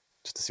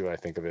 just to see what I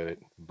think of it.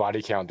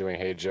 Body Count doing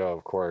Hey Joe,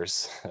 of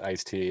course.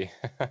 Ice-T.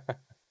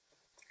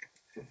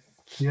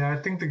 Yeah, I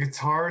think the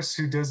guitarist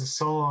who does the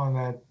solo on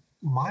that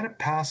might have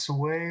passed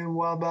away a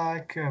while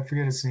back. I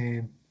forget his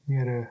name. He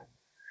had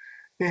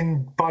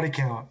in Body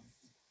Count.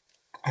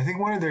 I think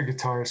one of their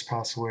guitarists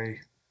passed away.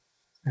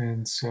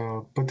 And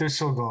so, but they're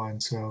still going,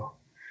 so.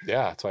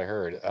 Yeah, that's what I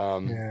heard.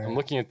 I'm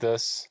looking at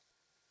this.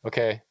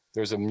 Okay,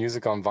 there's a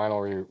music on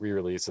vinyl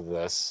re-release of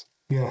this.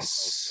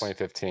 Yes.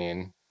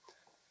 2015.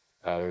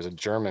 There's a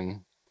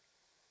German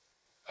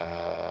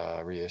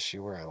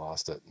reissue where I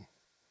lost it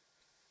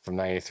from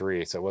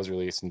 93. So it was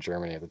released in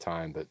Germany at the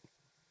time, but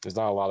there's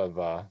not a lot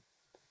of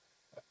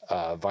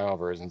vinyl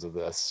versions of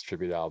this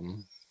tribute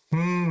album.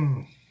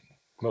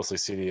 Mostly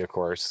CD, of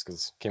course,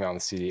 because it came out in the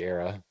CD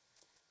era.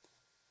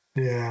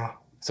 Yeah.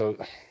 So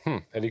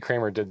Eddie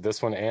Kramer did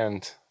this one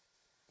and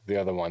the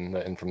other one,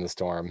 the In From the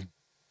Storm.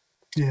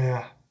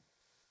 Yeah.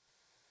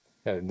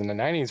 Yeah, in the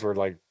 90s were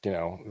like, it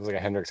was like a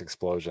Hendrix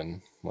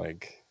explosion.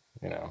 Like,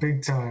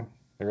 Big time.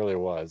 It really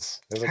was.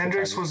 It was like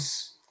Hendrix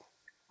was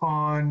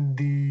on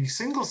the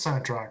single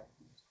soundtrack.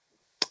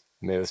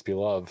 May This Be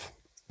Love.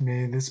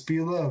 May This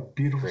Be Love.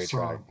 Beautiful Great song.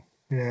 track.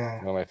 Yeah.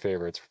 One of my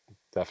favorites,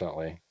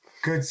 definitely.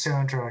 Good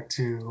soundtrack,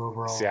 too,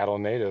 overall. Seattle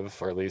native,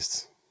 or at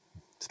least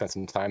spent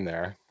some time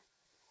there.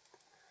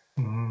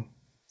 Mm-hmm.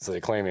 So they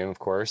claim him, of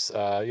course.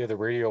 You have the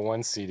Radio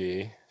 1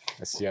 CD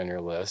I see on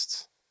your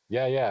list.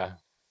 Yeah.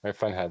 My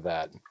friend had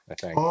that, I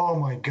think. Oh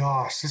my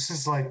gosh, this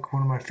is like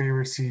one of my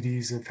favorite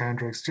CDs of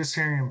Hendrix. Just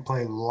hearing him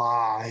play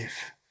live.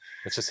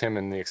 It's just him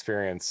and the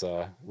Experience,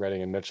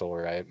 Redding and Mitchell,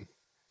 right?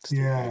 Just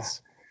Yeah.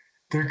 nice.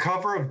 Their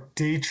cover of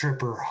Day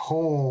Tripper,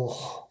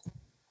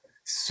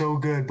 so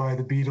good by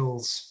the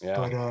Beatles. Yeah.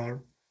 But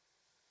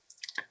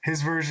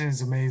his version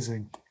is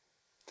amazing.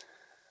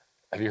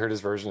 Have you heard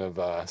his version of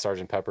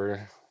Sgt.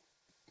 Pepper?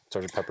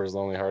 Sgt. Pepper's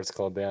Lonely Hearts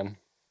Club Band?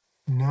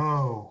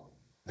 No.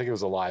 I think it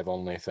was a live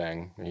only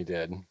thing he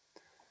did.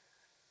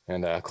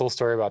 And a cool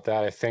story about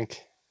that, I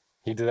think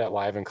he did that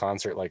live in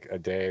concert like a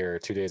day or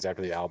 2 days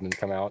after the album had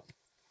come out.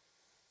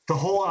 The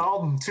whole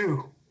album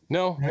too.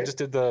 No, Right? I just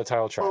did the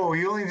title track. Oh,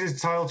 he only did the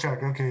title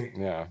track. Okay.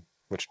 Yeah,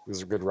 which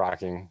was a good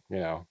rocking,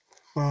 Oh,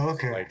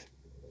 okay. like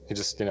he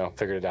just,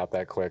 figured it out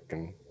that quick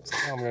and was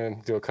like, I'm going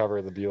to do a cover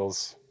of the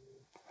Beatles.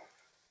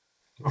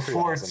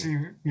 Before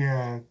awesome.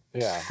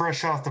 it's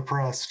fresh off the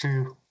press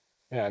too.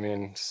 Yeah, I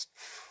mean,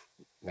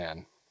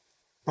 man.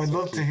 I'd so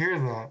love cute. to hear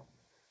that.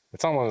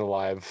 It's on one of the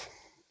live,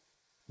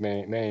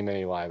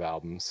 many live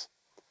albums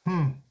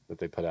that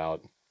they put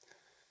out.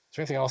 Is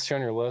there anything else here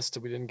on your list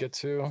that we didn't get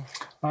to?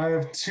 I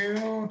have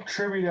 2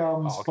 tribute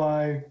albums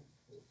by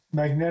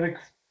Magnetic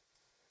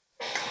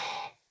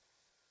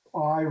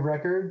Eye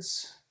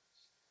Records,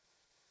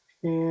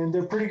 and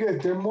they're pretty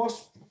good.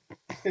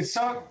 It's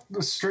not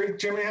the straight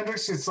Jimi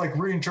Hendrix, it's like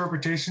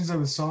reinterpretations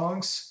of the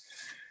songs.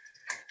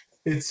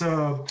 It's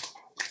a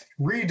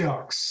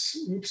redux.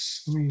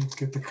 Oops, let me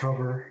get the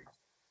cover.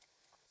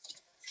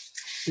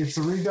 It's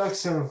a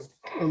redux of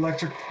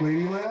Electric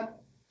Ladyland.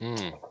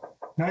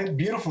 Nice,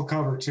 beautiful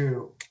cover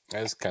too.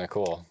 That is kind of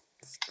cool.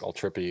 It's all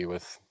trippy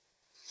with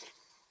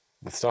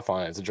stuff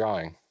on it. It's a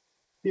drawing.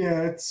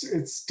 Yeah,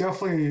 it's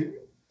definitely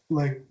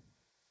like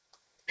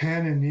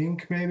pen and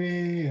ink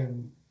maybe,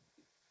 and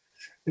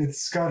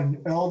it's got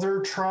an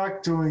Elder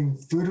track doing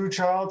Voodoo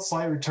Child,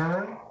 Slight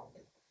Return.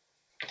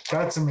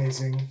 That's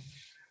amazing.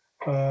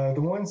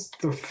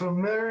 The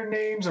familiar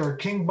names are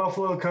King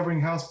Buffalo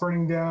covering House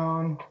Burning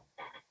Down.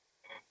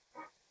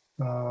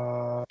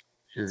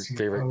 Your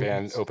favorite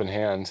band, Open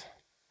Hand.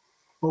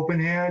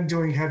 Open Hand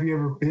doing Have You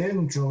Ever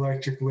Been to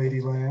Electric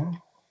Ladyland?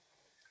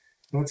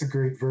 That's a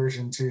great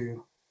version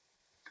too.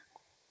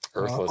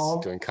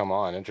 Earthless doing Come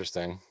On.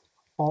 Interesting.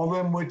 All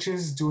Them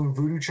Witches doing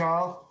Voodoo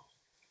Child.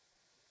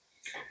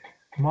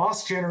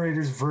 Moss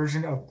Generator's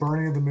version of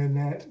Burning of the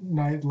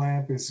Midnight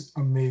Lamp is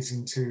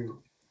amazing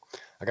too.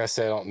 I gotta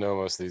say, I don't know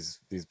most of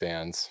these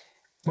bands.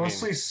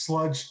 Mostly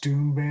sludge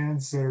doom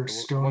bands that are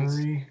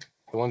stonery.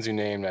 The ones you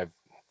named, I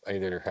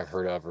either have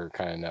heard of or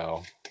kind of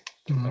know.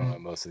 I don't know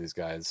most of these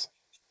guys.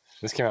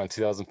 This came out in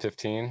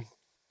 2015.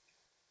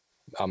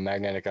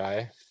 Magnetic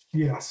Eye.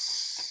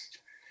 Yes.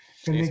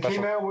 And they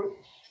came out with...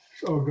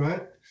 Oh, go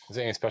ahead. Is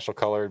it any special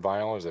colored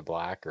vinyl, or is it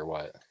black, or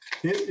what?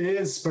 It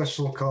is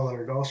special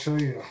colored. I'll show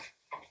you.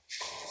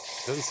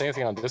 It doesn't say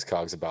anything on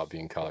Discogs about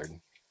being colored.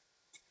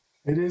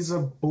 It is a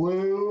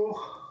blue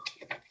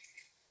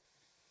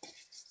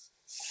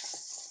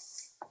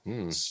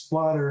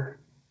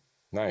splatter.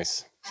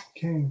 Nice.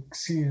 Can't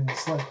see it.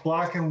 It's like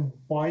black and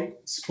white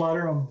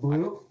splatter on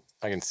blue.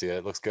 I can see it.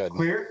 It looks good.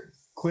 Clear?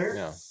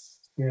 Yeah.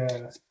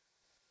 Yeah.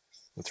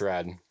 That's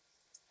rad. And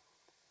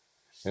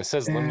it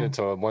says limited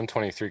to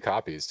 123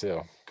 copies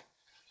too.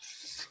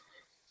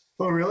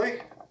 Oh,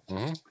 really?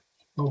 Mm-hmm.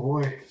 Oh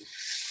boy.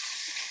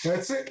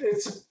 That's it.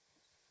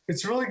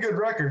 It's a really good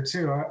record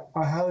too.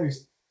 I highly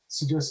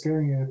suggest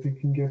getting it if you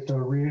can get the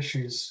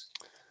reissues.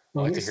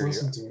 I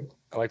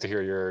like to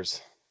hear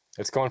yours.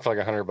 It's going for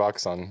like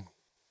 $100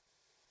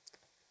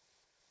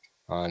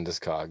 on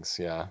Discogs.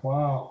 Yeah.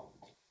 Wow.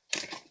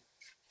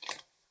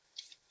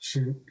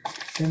 Shoot.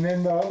 And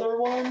then the other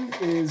one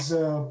is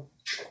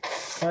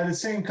by the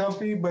same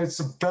company, but it's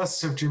the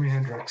best of Jimi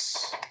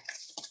Hendrix.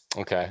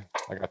 Okay,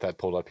 I got that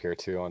pulled up here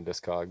too on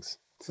Discogs.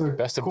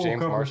 Best of cool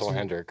James Marshall too.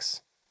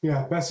 Hendrix.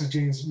 Yeah, best of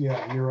James.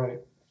 Yeah, you're right.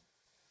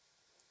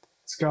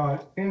 It's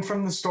got In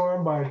From the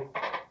Storm by a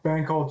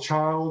band called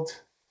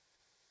Child.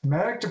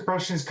 Manic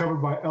Depression is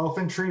covered by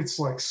Elephant Tree. It's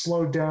like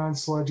slowed down,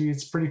 sludgy.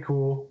 It's pretty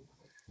cool.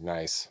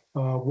 Nice.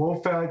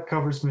 Wolfat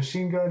covers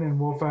Machine Gun, and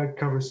Wolfat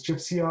covers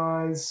Gypsy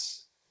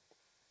Eyes.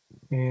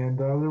 And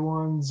the other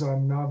ones,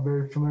 I'm not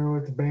very familiar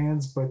with the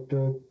bands, but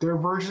their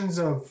versions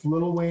of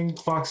Little Wing,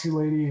 Foxy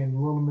Lady, and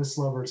Little Miss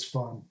Lover is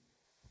fun.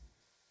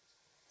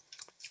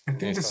 I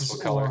think this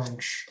is color?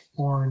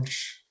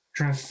 Orange,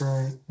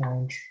 transparent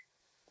orange.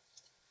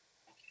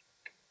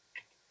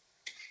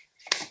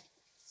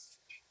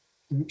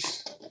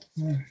 Oops.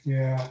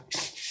 Yeah,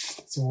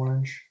 it's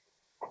orange.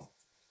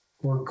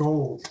 Or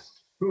gold.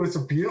 Ooh, it's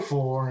a beautiful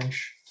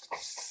orange.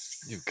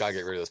 You've got to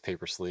get rid of those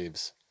paper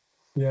sleeves.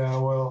 Yeah,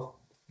 well.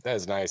 That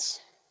is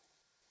nice.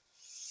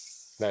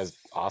 That is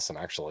awesome,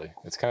 actually.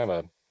 It's kind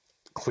of a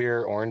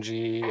clear,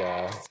 orangey,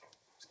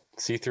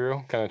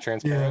 see-through, kind of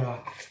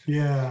transparent.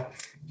 Yeah.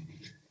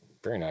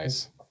 Very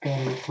nice.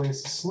 Gotta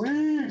replace the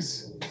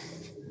sleeves.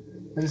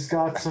 I just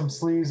got some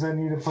sleeves I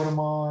need to put them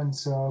on,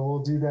 so I will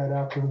do that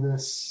after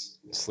this.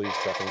 Sleeve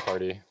stuffing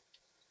party.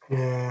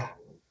 Yeah.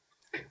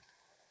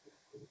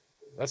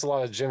 That's a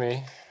lot of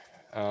Jimmy.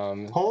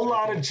 Whole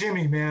lot of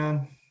Jimmy,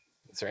 man.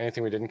 Is there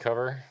anything we didn't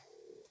cover?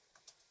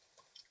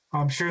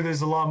 I'm sure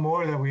there's a lot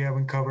more that we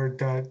haven't covered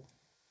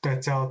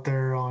that's out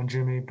there on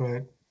Jimmy,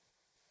 but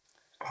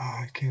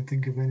I can't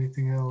think of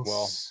anything else.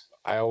 Well,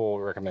 I will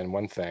recommend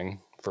one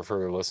thing for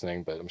further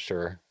listening, but I'm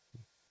sure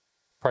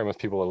probably most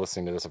people who are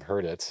listening to this have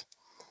heard it.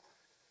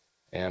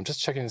 And I'm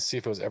just checking to see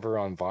if it was ever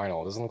on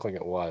vinyl. It doesn't look like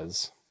it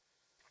was.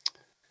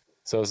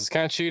 So this is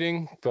kind of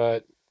cheating,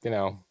 but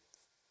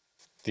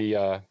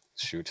the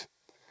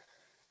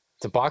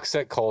it's a box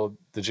set called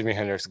the Jimi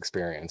Hendrix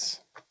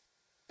Experience.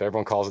 But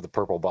everyone calls it the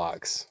purple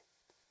box.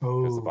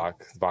 Because the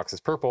box is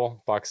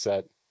purple, box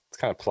set. It's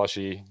kind of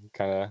plushy,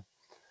 kind of.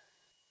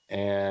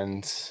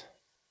 And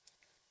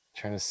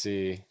trying to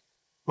see.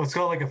 Well, it's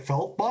got like a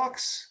felt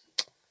box?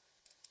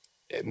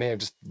 It may have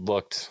just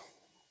looked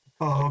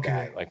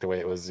okay. like the way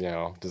it was,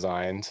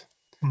 designed.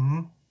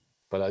 Mm-hmm.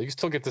 But you can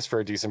still get this for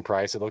a decent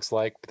price, it looks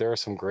like. But there are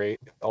some great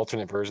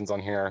alternate versions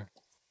on here.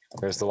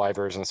 There's the live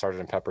version of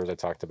Sgt. Pepper's I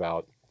talked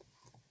about.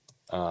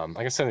 I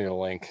can send you a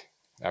link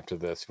after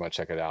this if you want to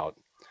check it out.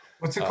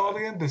 What's it called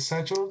again? The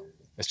Essential?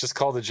 It's just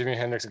called the Jimi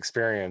Hendrix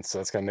Experience, so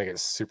that's going to make it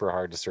super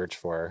hard to search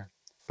for.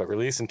 But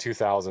released in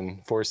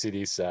 2000, 4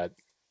 CD set.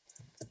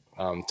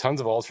 Tons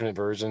of alternate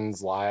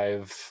versions,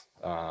 live.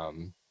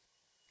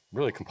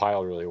 Really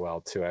compiled really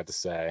well, too, I have to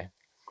say.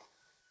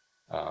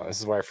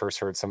 This is where I first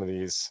heard some of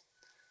these.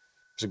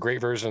 There's a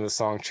great version of the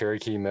song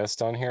Cherokee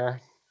Mist on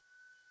here,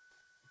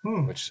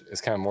 which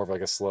is kind of more of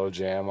like a slow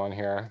jam on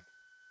here.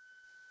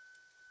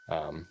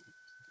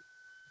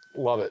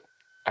 Love it.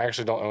 I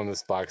actually don't own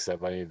this box set,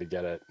 but I need to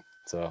get it.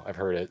 So I've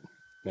heard it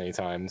many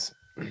times.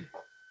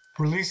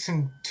 Released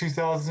in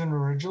 2000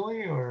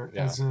 originally, or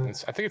yeah, I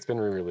think it's been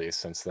re-released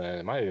since then.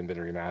 It might have even been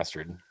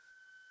remastered.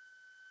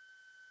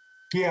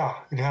 Yeah,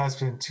 it has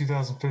been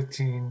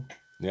 2015.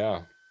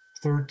 Yeah.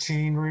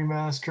 13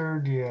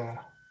 remastered. Yeah.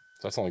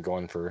 So that's only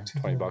going for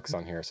 $20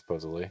 on here,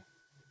 supposedly.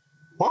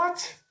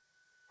 What?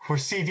 For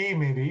CD,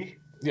 maybe?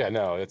 Yeah,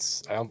 no, I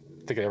don't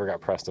think it ever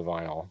got pressed to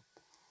vinyl.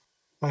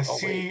 I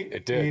see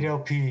it did.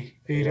 8LP.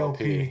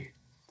 8LP.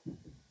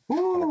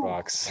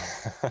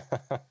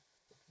 $100.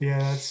 Yeah,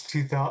 that's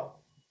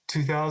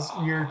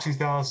 2000 year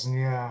 2000.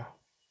 Yeah.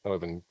 That would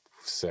have been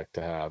sick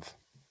to have.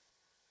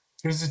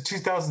 There's a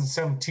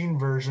 2017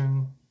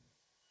 version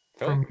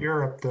from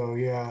Europe, though.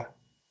 Yeah.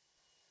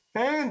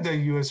 And the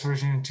US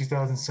version in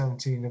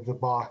 2017 of the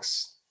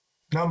box.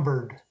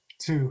 Numbered,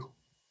 too.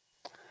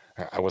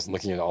 I wasn't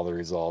looking at all the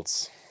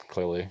results,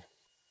 clearly.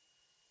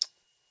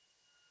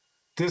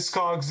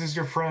 Discogs is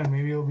your friend.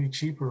 Maybe it'll be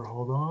cheaper.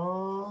 Hold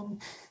on.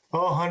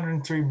 Oh,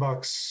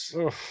 $103.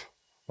 Oof.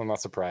 I'm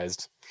not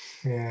surprised.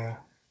 Yeah.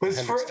 But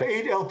it's for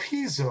 8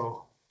 LPs,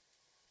 though.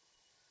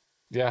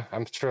 Yeah,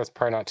 I'm sure that's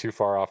probably not too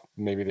far off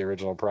maybe the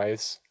original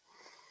price.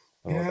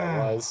 I don't know what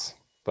that was.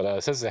 But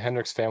it says the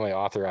Hendrix Family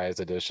Authorized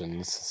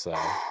Editions, so...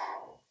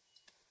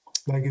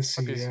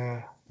 Legacy,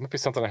 Might be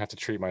something I have to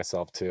treat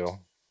myself to.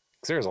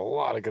 Because there's a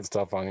lot of good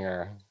stuff on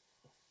here.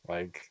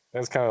 Like,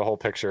 that's kind of the whole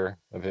picture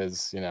of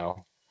his,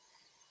 And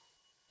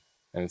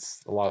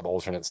it's a lot of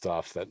alternate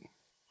stuff that,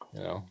 I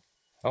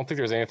don't think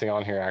there's anything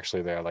on here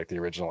actually there like the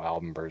original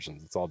album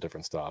versions. It's all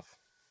different stuff.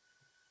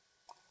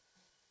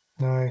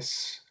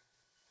 Nice.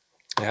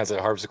 It has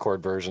a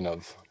harpsichord version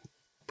of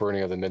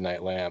Burning of the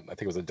Midnight Lamp. I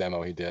think it was a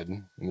demo he did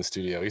in the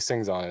studio. He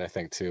sings on it, I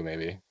think, too,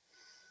 maybe.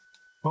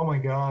 Oh my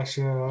gosh,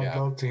 yeah, I'd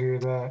love to hear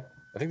that.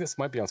 I think this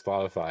might be on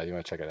Spotify. You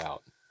want to check it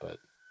out, but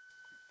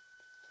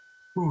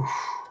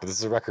this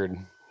is a record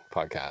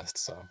podcast,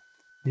 so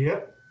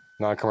yep,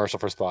 not a commercial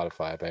for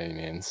Spotify by any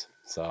means.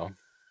 So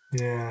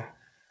yeah,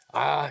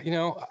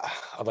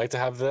 I'd like to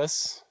have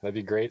this. That'd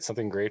be great.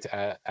 Something great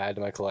to add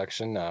to my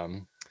collection.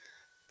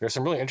 There's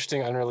some really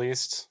interesting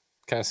unreleased,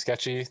 kind of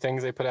sketchy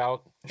things they put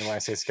out. And when I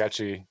say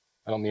sketchy,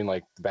 I don't mean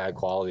like bad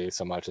quality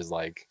so much as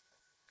like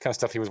kind of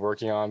stuff he was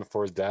working on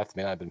before his death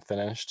may not have been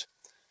finished.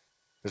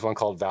 There's one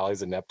called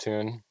Valleys of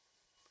Neptune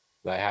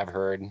that I have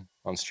heard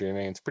on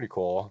streaming. It's pretty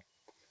cool.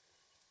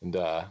 And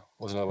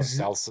was another one,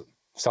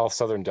 South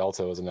Southern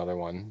Delta was another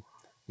one.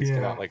 It's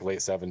came out like late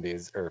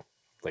 70s,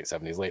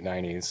 late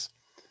 90s.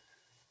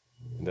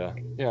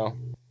 And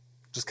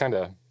just kind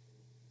of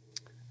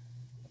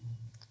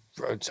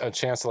a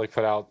chance to like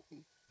put out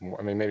more,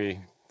 I mean, maybe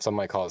some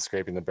might call it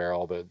scraping the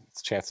barrel, but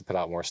it's a chance to put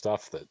out more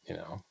stuff that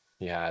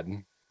he had.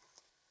 And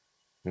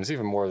there's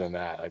even more than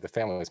that. Like the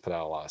family's put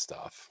out a lot of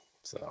stuff.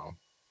 So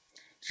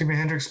Jimi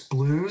Hendrix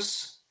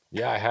Blues.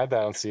 Yeah, I had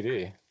that on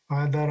CD.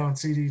 I had that on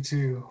CD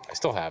too. I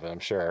still have it, I'm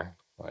sure.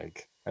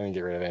 Like I didn't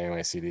get rid of any of my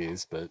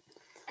CDs, but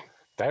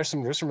there's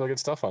some really good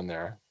stuff on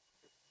there.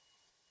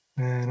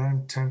 Man,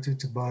 I'm tempted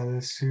to buy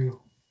this too.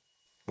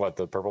 What,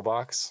 the purple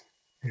box?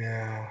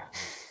 Yeah.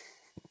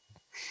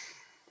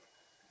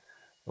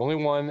 The only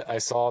one I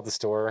saw at the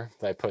store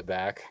that I put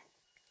back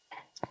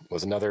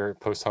was another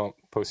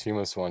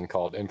posthumous one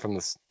called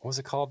Infamous. What was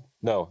it called?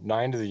 No,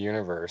 Nine to the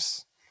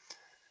Universe.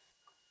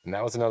 And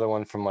that was another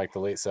one from like the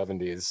late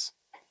 70s.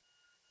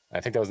 I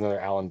think that was another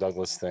Alan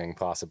Douglas thing,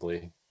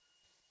 possibly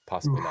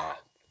Oof. not.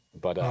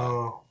 But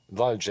Oh, a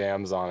lot of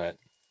jams on it.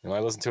 And when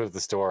I listened to it at the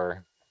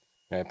store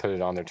and I put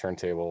it on their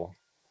turntable,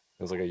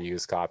 it was like a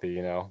used copy,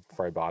 you know,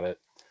 before I bought it.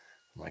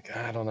 I'm like,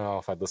 I don't know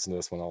if I'd listen to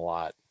this one a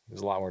lot.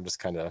 There's a lot more just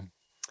kind of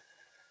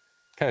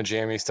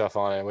jammy stuff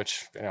on it,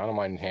 which, you know, I don't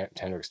mind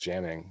Hendrix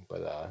jamming,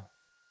 but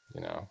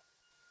you know,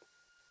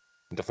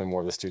 I'm definitely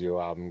more of the studio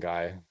album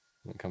guy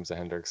when it comes to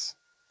Hendrix.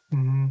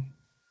 hmm,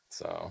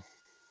 So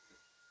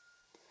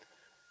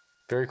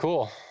very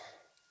cool.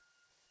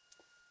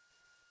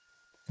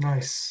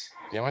 nice.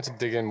 Yeah, I want to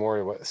dig in more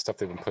to what stuff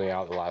they've been putting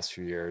out the last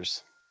few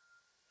years.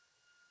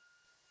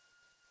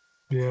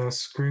 Yeah,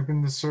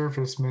 scraping the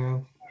surface,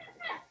 man.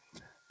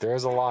 There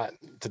is a lot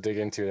to dig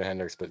into in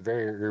Hendrix, but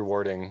very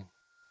rewarding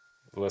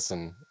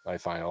listen, I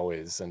find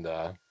always. And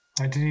I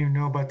didn't even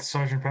know about the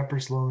Sgt.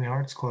 Pepper's Lonely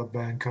Hearts Club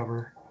Band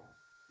cover.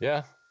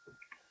 yeah,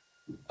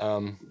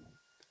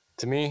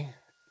 to me,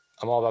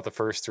 I'm all about the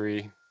first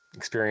three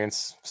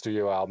Experience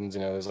studio albums.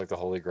 You know, there's like the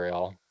holy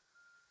grail,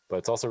 but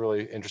it's also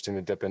really interesting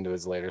to dip into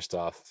his later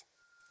stuff,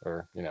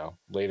 or you know,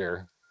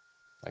 later,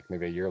 like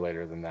maybe a year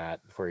later than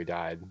that, before he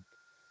died.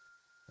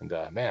 And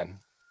man,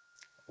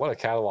 what a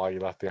catalog he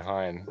left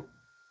behind,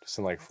 just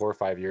in like 4 or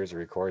 5 years of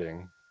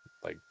recording,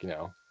 like, you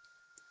know,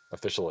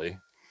 officially.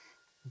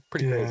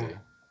 Pretty Yeah. crazy.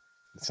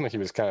 It seemed like he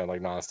was kind of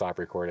like nonstop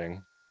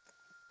recording,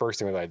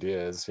 bursting with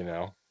ideas, you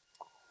know.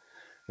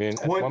 I mean,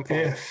 at one What point,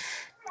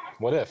 if?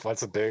 what if?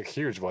 That's a big,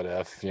 huge what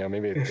if. You know,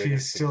 maybe the If he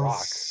biggest in still rock.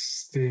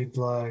 stayed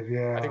live,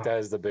 I think yeah. that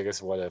is the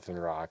biggest what if in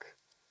rock,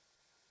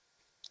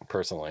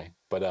 personally.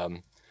 But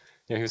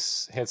you know, he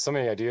had so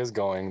many ideas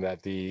going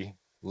that the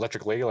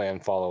Electric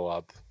Ladyland follow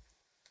up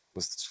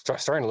was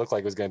starting to look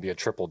like it was going to be a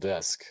triple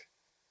disc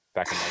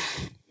back in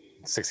like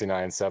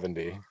 69,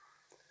 70,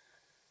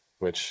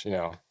 which, you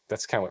know,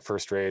 that's kind of what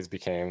First Rays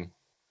became,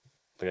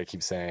 like I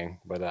keep saying.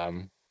 But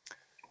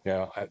you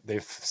know,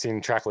 they've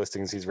seen track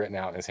listings he's written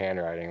out in his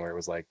handwriting where it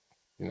was like,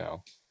 you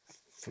know,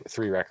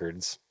 3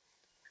 records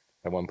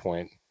at one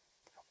point,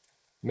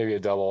 maybe a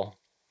double.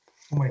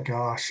 Oh my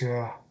gosh,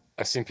 yeah.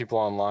 I've seen people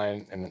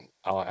online, and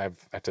I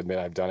have to admit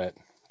I've done it.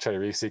 Try to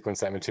resequence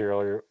that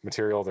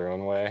material their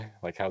own way,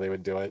 like how they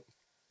would do it.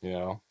 You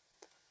know,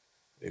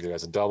 either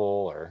as a double,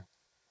 or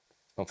I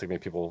don't think many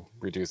people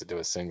reduce it to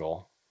a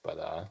single.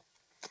 But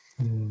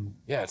Hmm.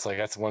 yeah, it's like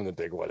that's one of the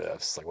big what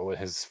ifs. Like, what would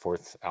his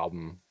fourth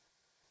album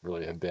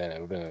really have been? It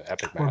would have been an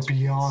epic Or masterpiece.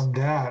 beyond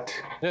that.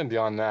 Yeah, and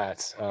beyond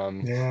that,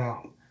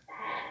 Yeah.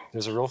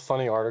 there's a real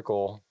funny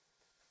article.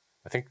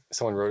 I think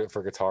someone wrote it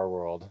for Guitar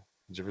World.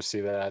 Did you ever see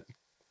that?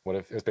 What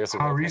if it was basically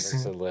How what if Hendrix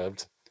recent? had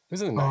lived? It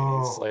was in the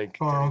 90s, Oh, like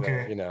oh, during the,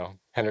 okay. you know,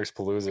 Hendrix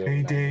Palooza of the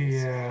Heyday,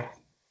 90s. yeah.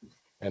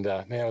 And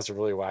man, it was a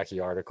really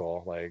wacky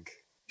article. Like,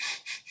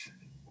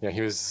 you know,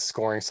 he was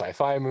scoring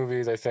sci-fi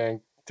movies, I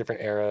think,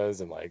 different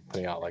eras, and like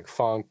putting out like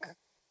funk,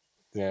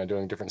 you know,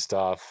 doing different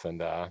stuff,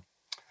 and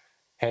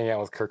hanging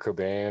out with Kurt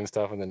Cobain and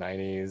stuff in the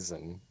 90s.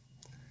 And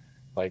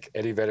like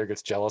Eddie Vedder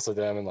gets jealous of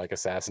them and like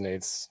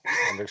assassinates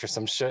Hendrix or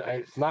some shit.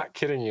 I'm not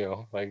kidding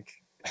you. Like,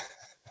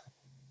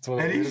 it's one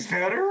of the Eddie weirdest,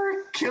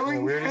 Vedder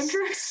killing weirdest.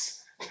 Hendrix?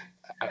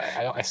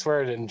 I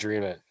swear I didn't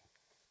dream it.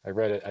 I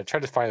read it. I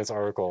tried to find this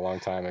article a long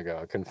time ago.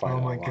 I couldn't find Oh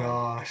it my online.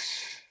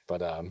 gosh.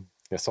 But you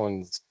know,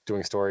 someone's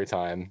doing story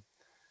time,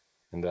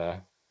 and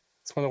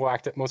it's one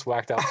of the most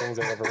whacked out things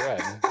I've ever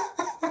read.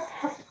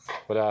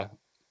 But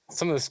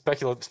some of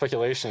the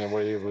speculation of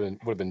what he would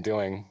have been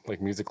doing,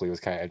 like musically, was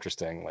kind of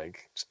interesting.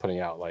 Like just putting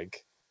out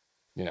like,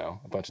 you know,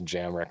 a bunch of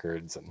jam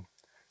records, and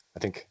I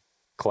think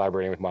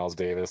collaborating with Miles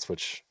Davis,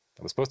 which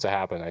was supposed to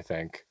happen, I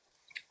think,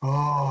 in the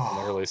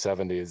Oh, early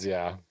 70s.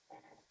 Yeah.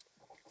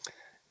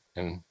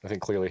 And I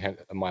think clearly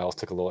Miles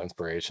took a little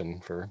inspiration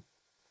for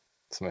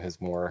some of his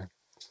more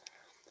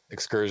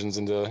excursions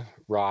into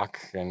rock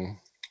and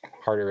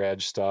harder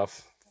edge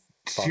stuff.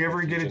 did you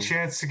ever get a Fusion.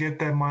 chance to get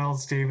that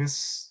Miles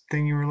Davis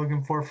thing you were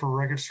looking for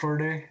Record Store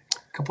Day?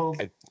 A couple.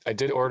 I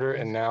did order,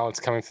 and now it's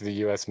coming through the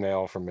U.S.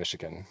 mail from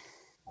Michigan.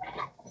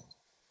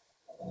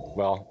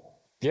 Well,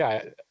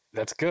 yeah,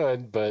 that's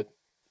good, but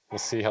we'll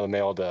see how the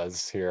mail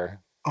does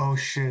here. Oh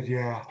shit,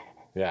 yeah.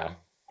 Yeah,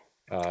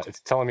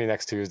 it's telling me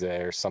next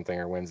Tuesday or something,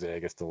 or Wednesday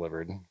it gets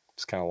delivered.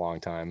 It's kind of a long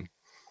time.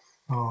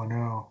 Oh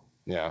no.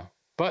 Yeah,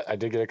 but I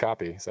did get a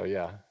copy, so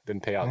yeah,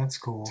 didn't pay out That's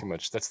too cool.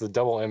 much. That's the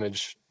double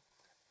image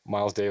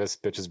Miles Davis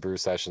Bitches Brew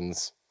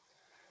Sessions,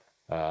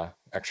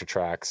 extra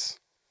tracks.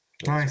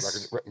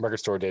 Nice. Record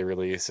Store Day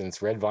release, and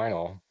it's red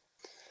vinyl,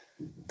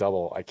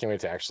 double. I can't wait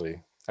to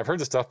actually. I've heard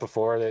the stuff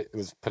before that it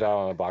was put out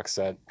on a box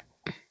set,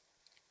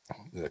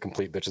 the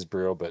complete Bitches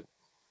Brew, but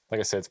like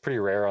I said, it's pretty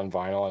rare on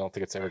vinyl. I don't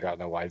think it's ever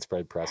gotten a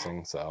widespread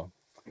pressing, so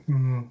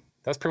Mm.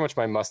 that's pretty much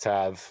my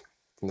must-have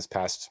from this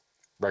past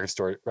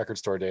record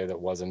store day. That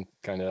wasn't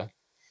kind of.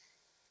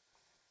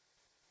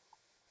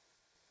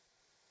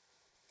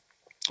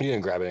 You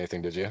didn't grab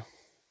anything, did you?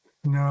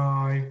 No,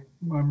 I'm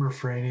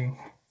refraining.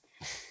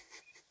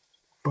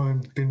 But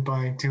I've been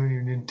buying too many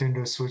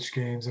Nintendo Switch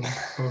games.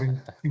 I've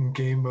been in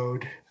game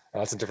mode.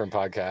 That's a different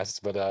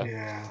podcast, but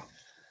Yeah.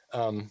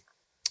 I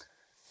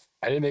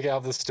didn't make it out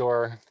of the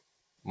store.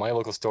 My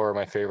local store,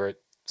 my favorite,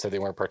 said they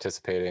weren't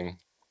participating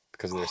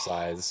because of their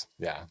size.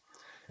 Yeah.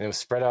 And it was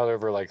spread out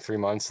over like 3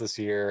 months this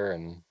year.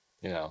 And,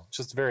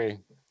 just very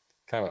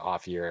kind of an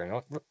off year.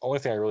 And the only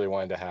thing I really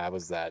wanted to have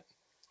was that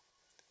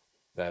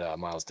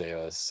Miles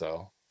Davis.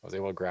 So I was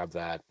able to grab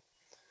that.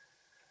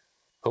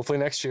 Hopefully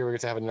next year we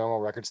get to have a normal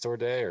record store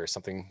day or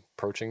something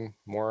approaching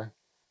more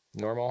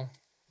normal.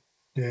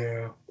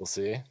 Yeah. We'll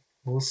see.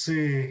 We'll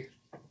see.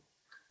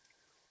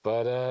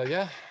 But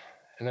yeah.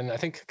 And then I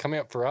think coming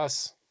up for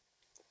us,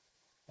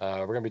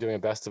 we're going to be doing a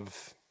best of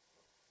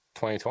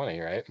 2020,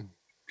 right?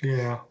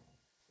 Yeah.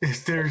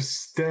 If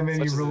there's that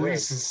many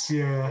releases,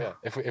 yeah.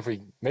 If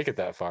we make it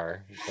that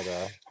far.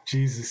 But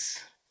Jesus.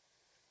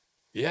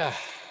 Yeah.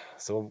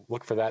 So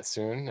look for that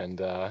soon. And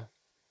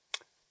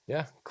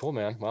yeah, cool,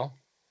 man. Well,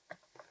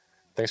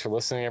 thanks for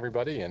listening,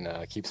 everybody,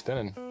 and keep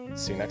spinning.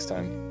 See you next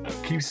time.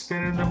 Keep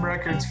spinning them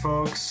records,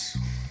 folks.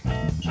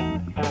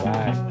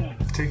 Bye.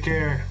 Take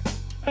care.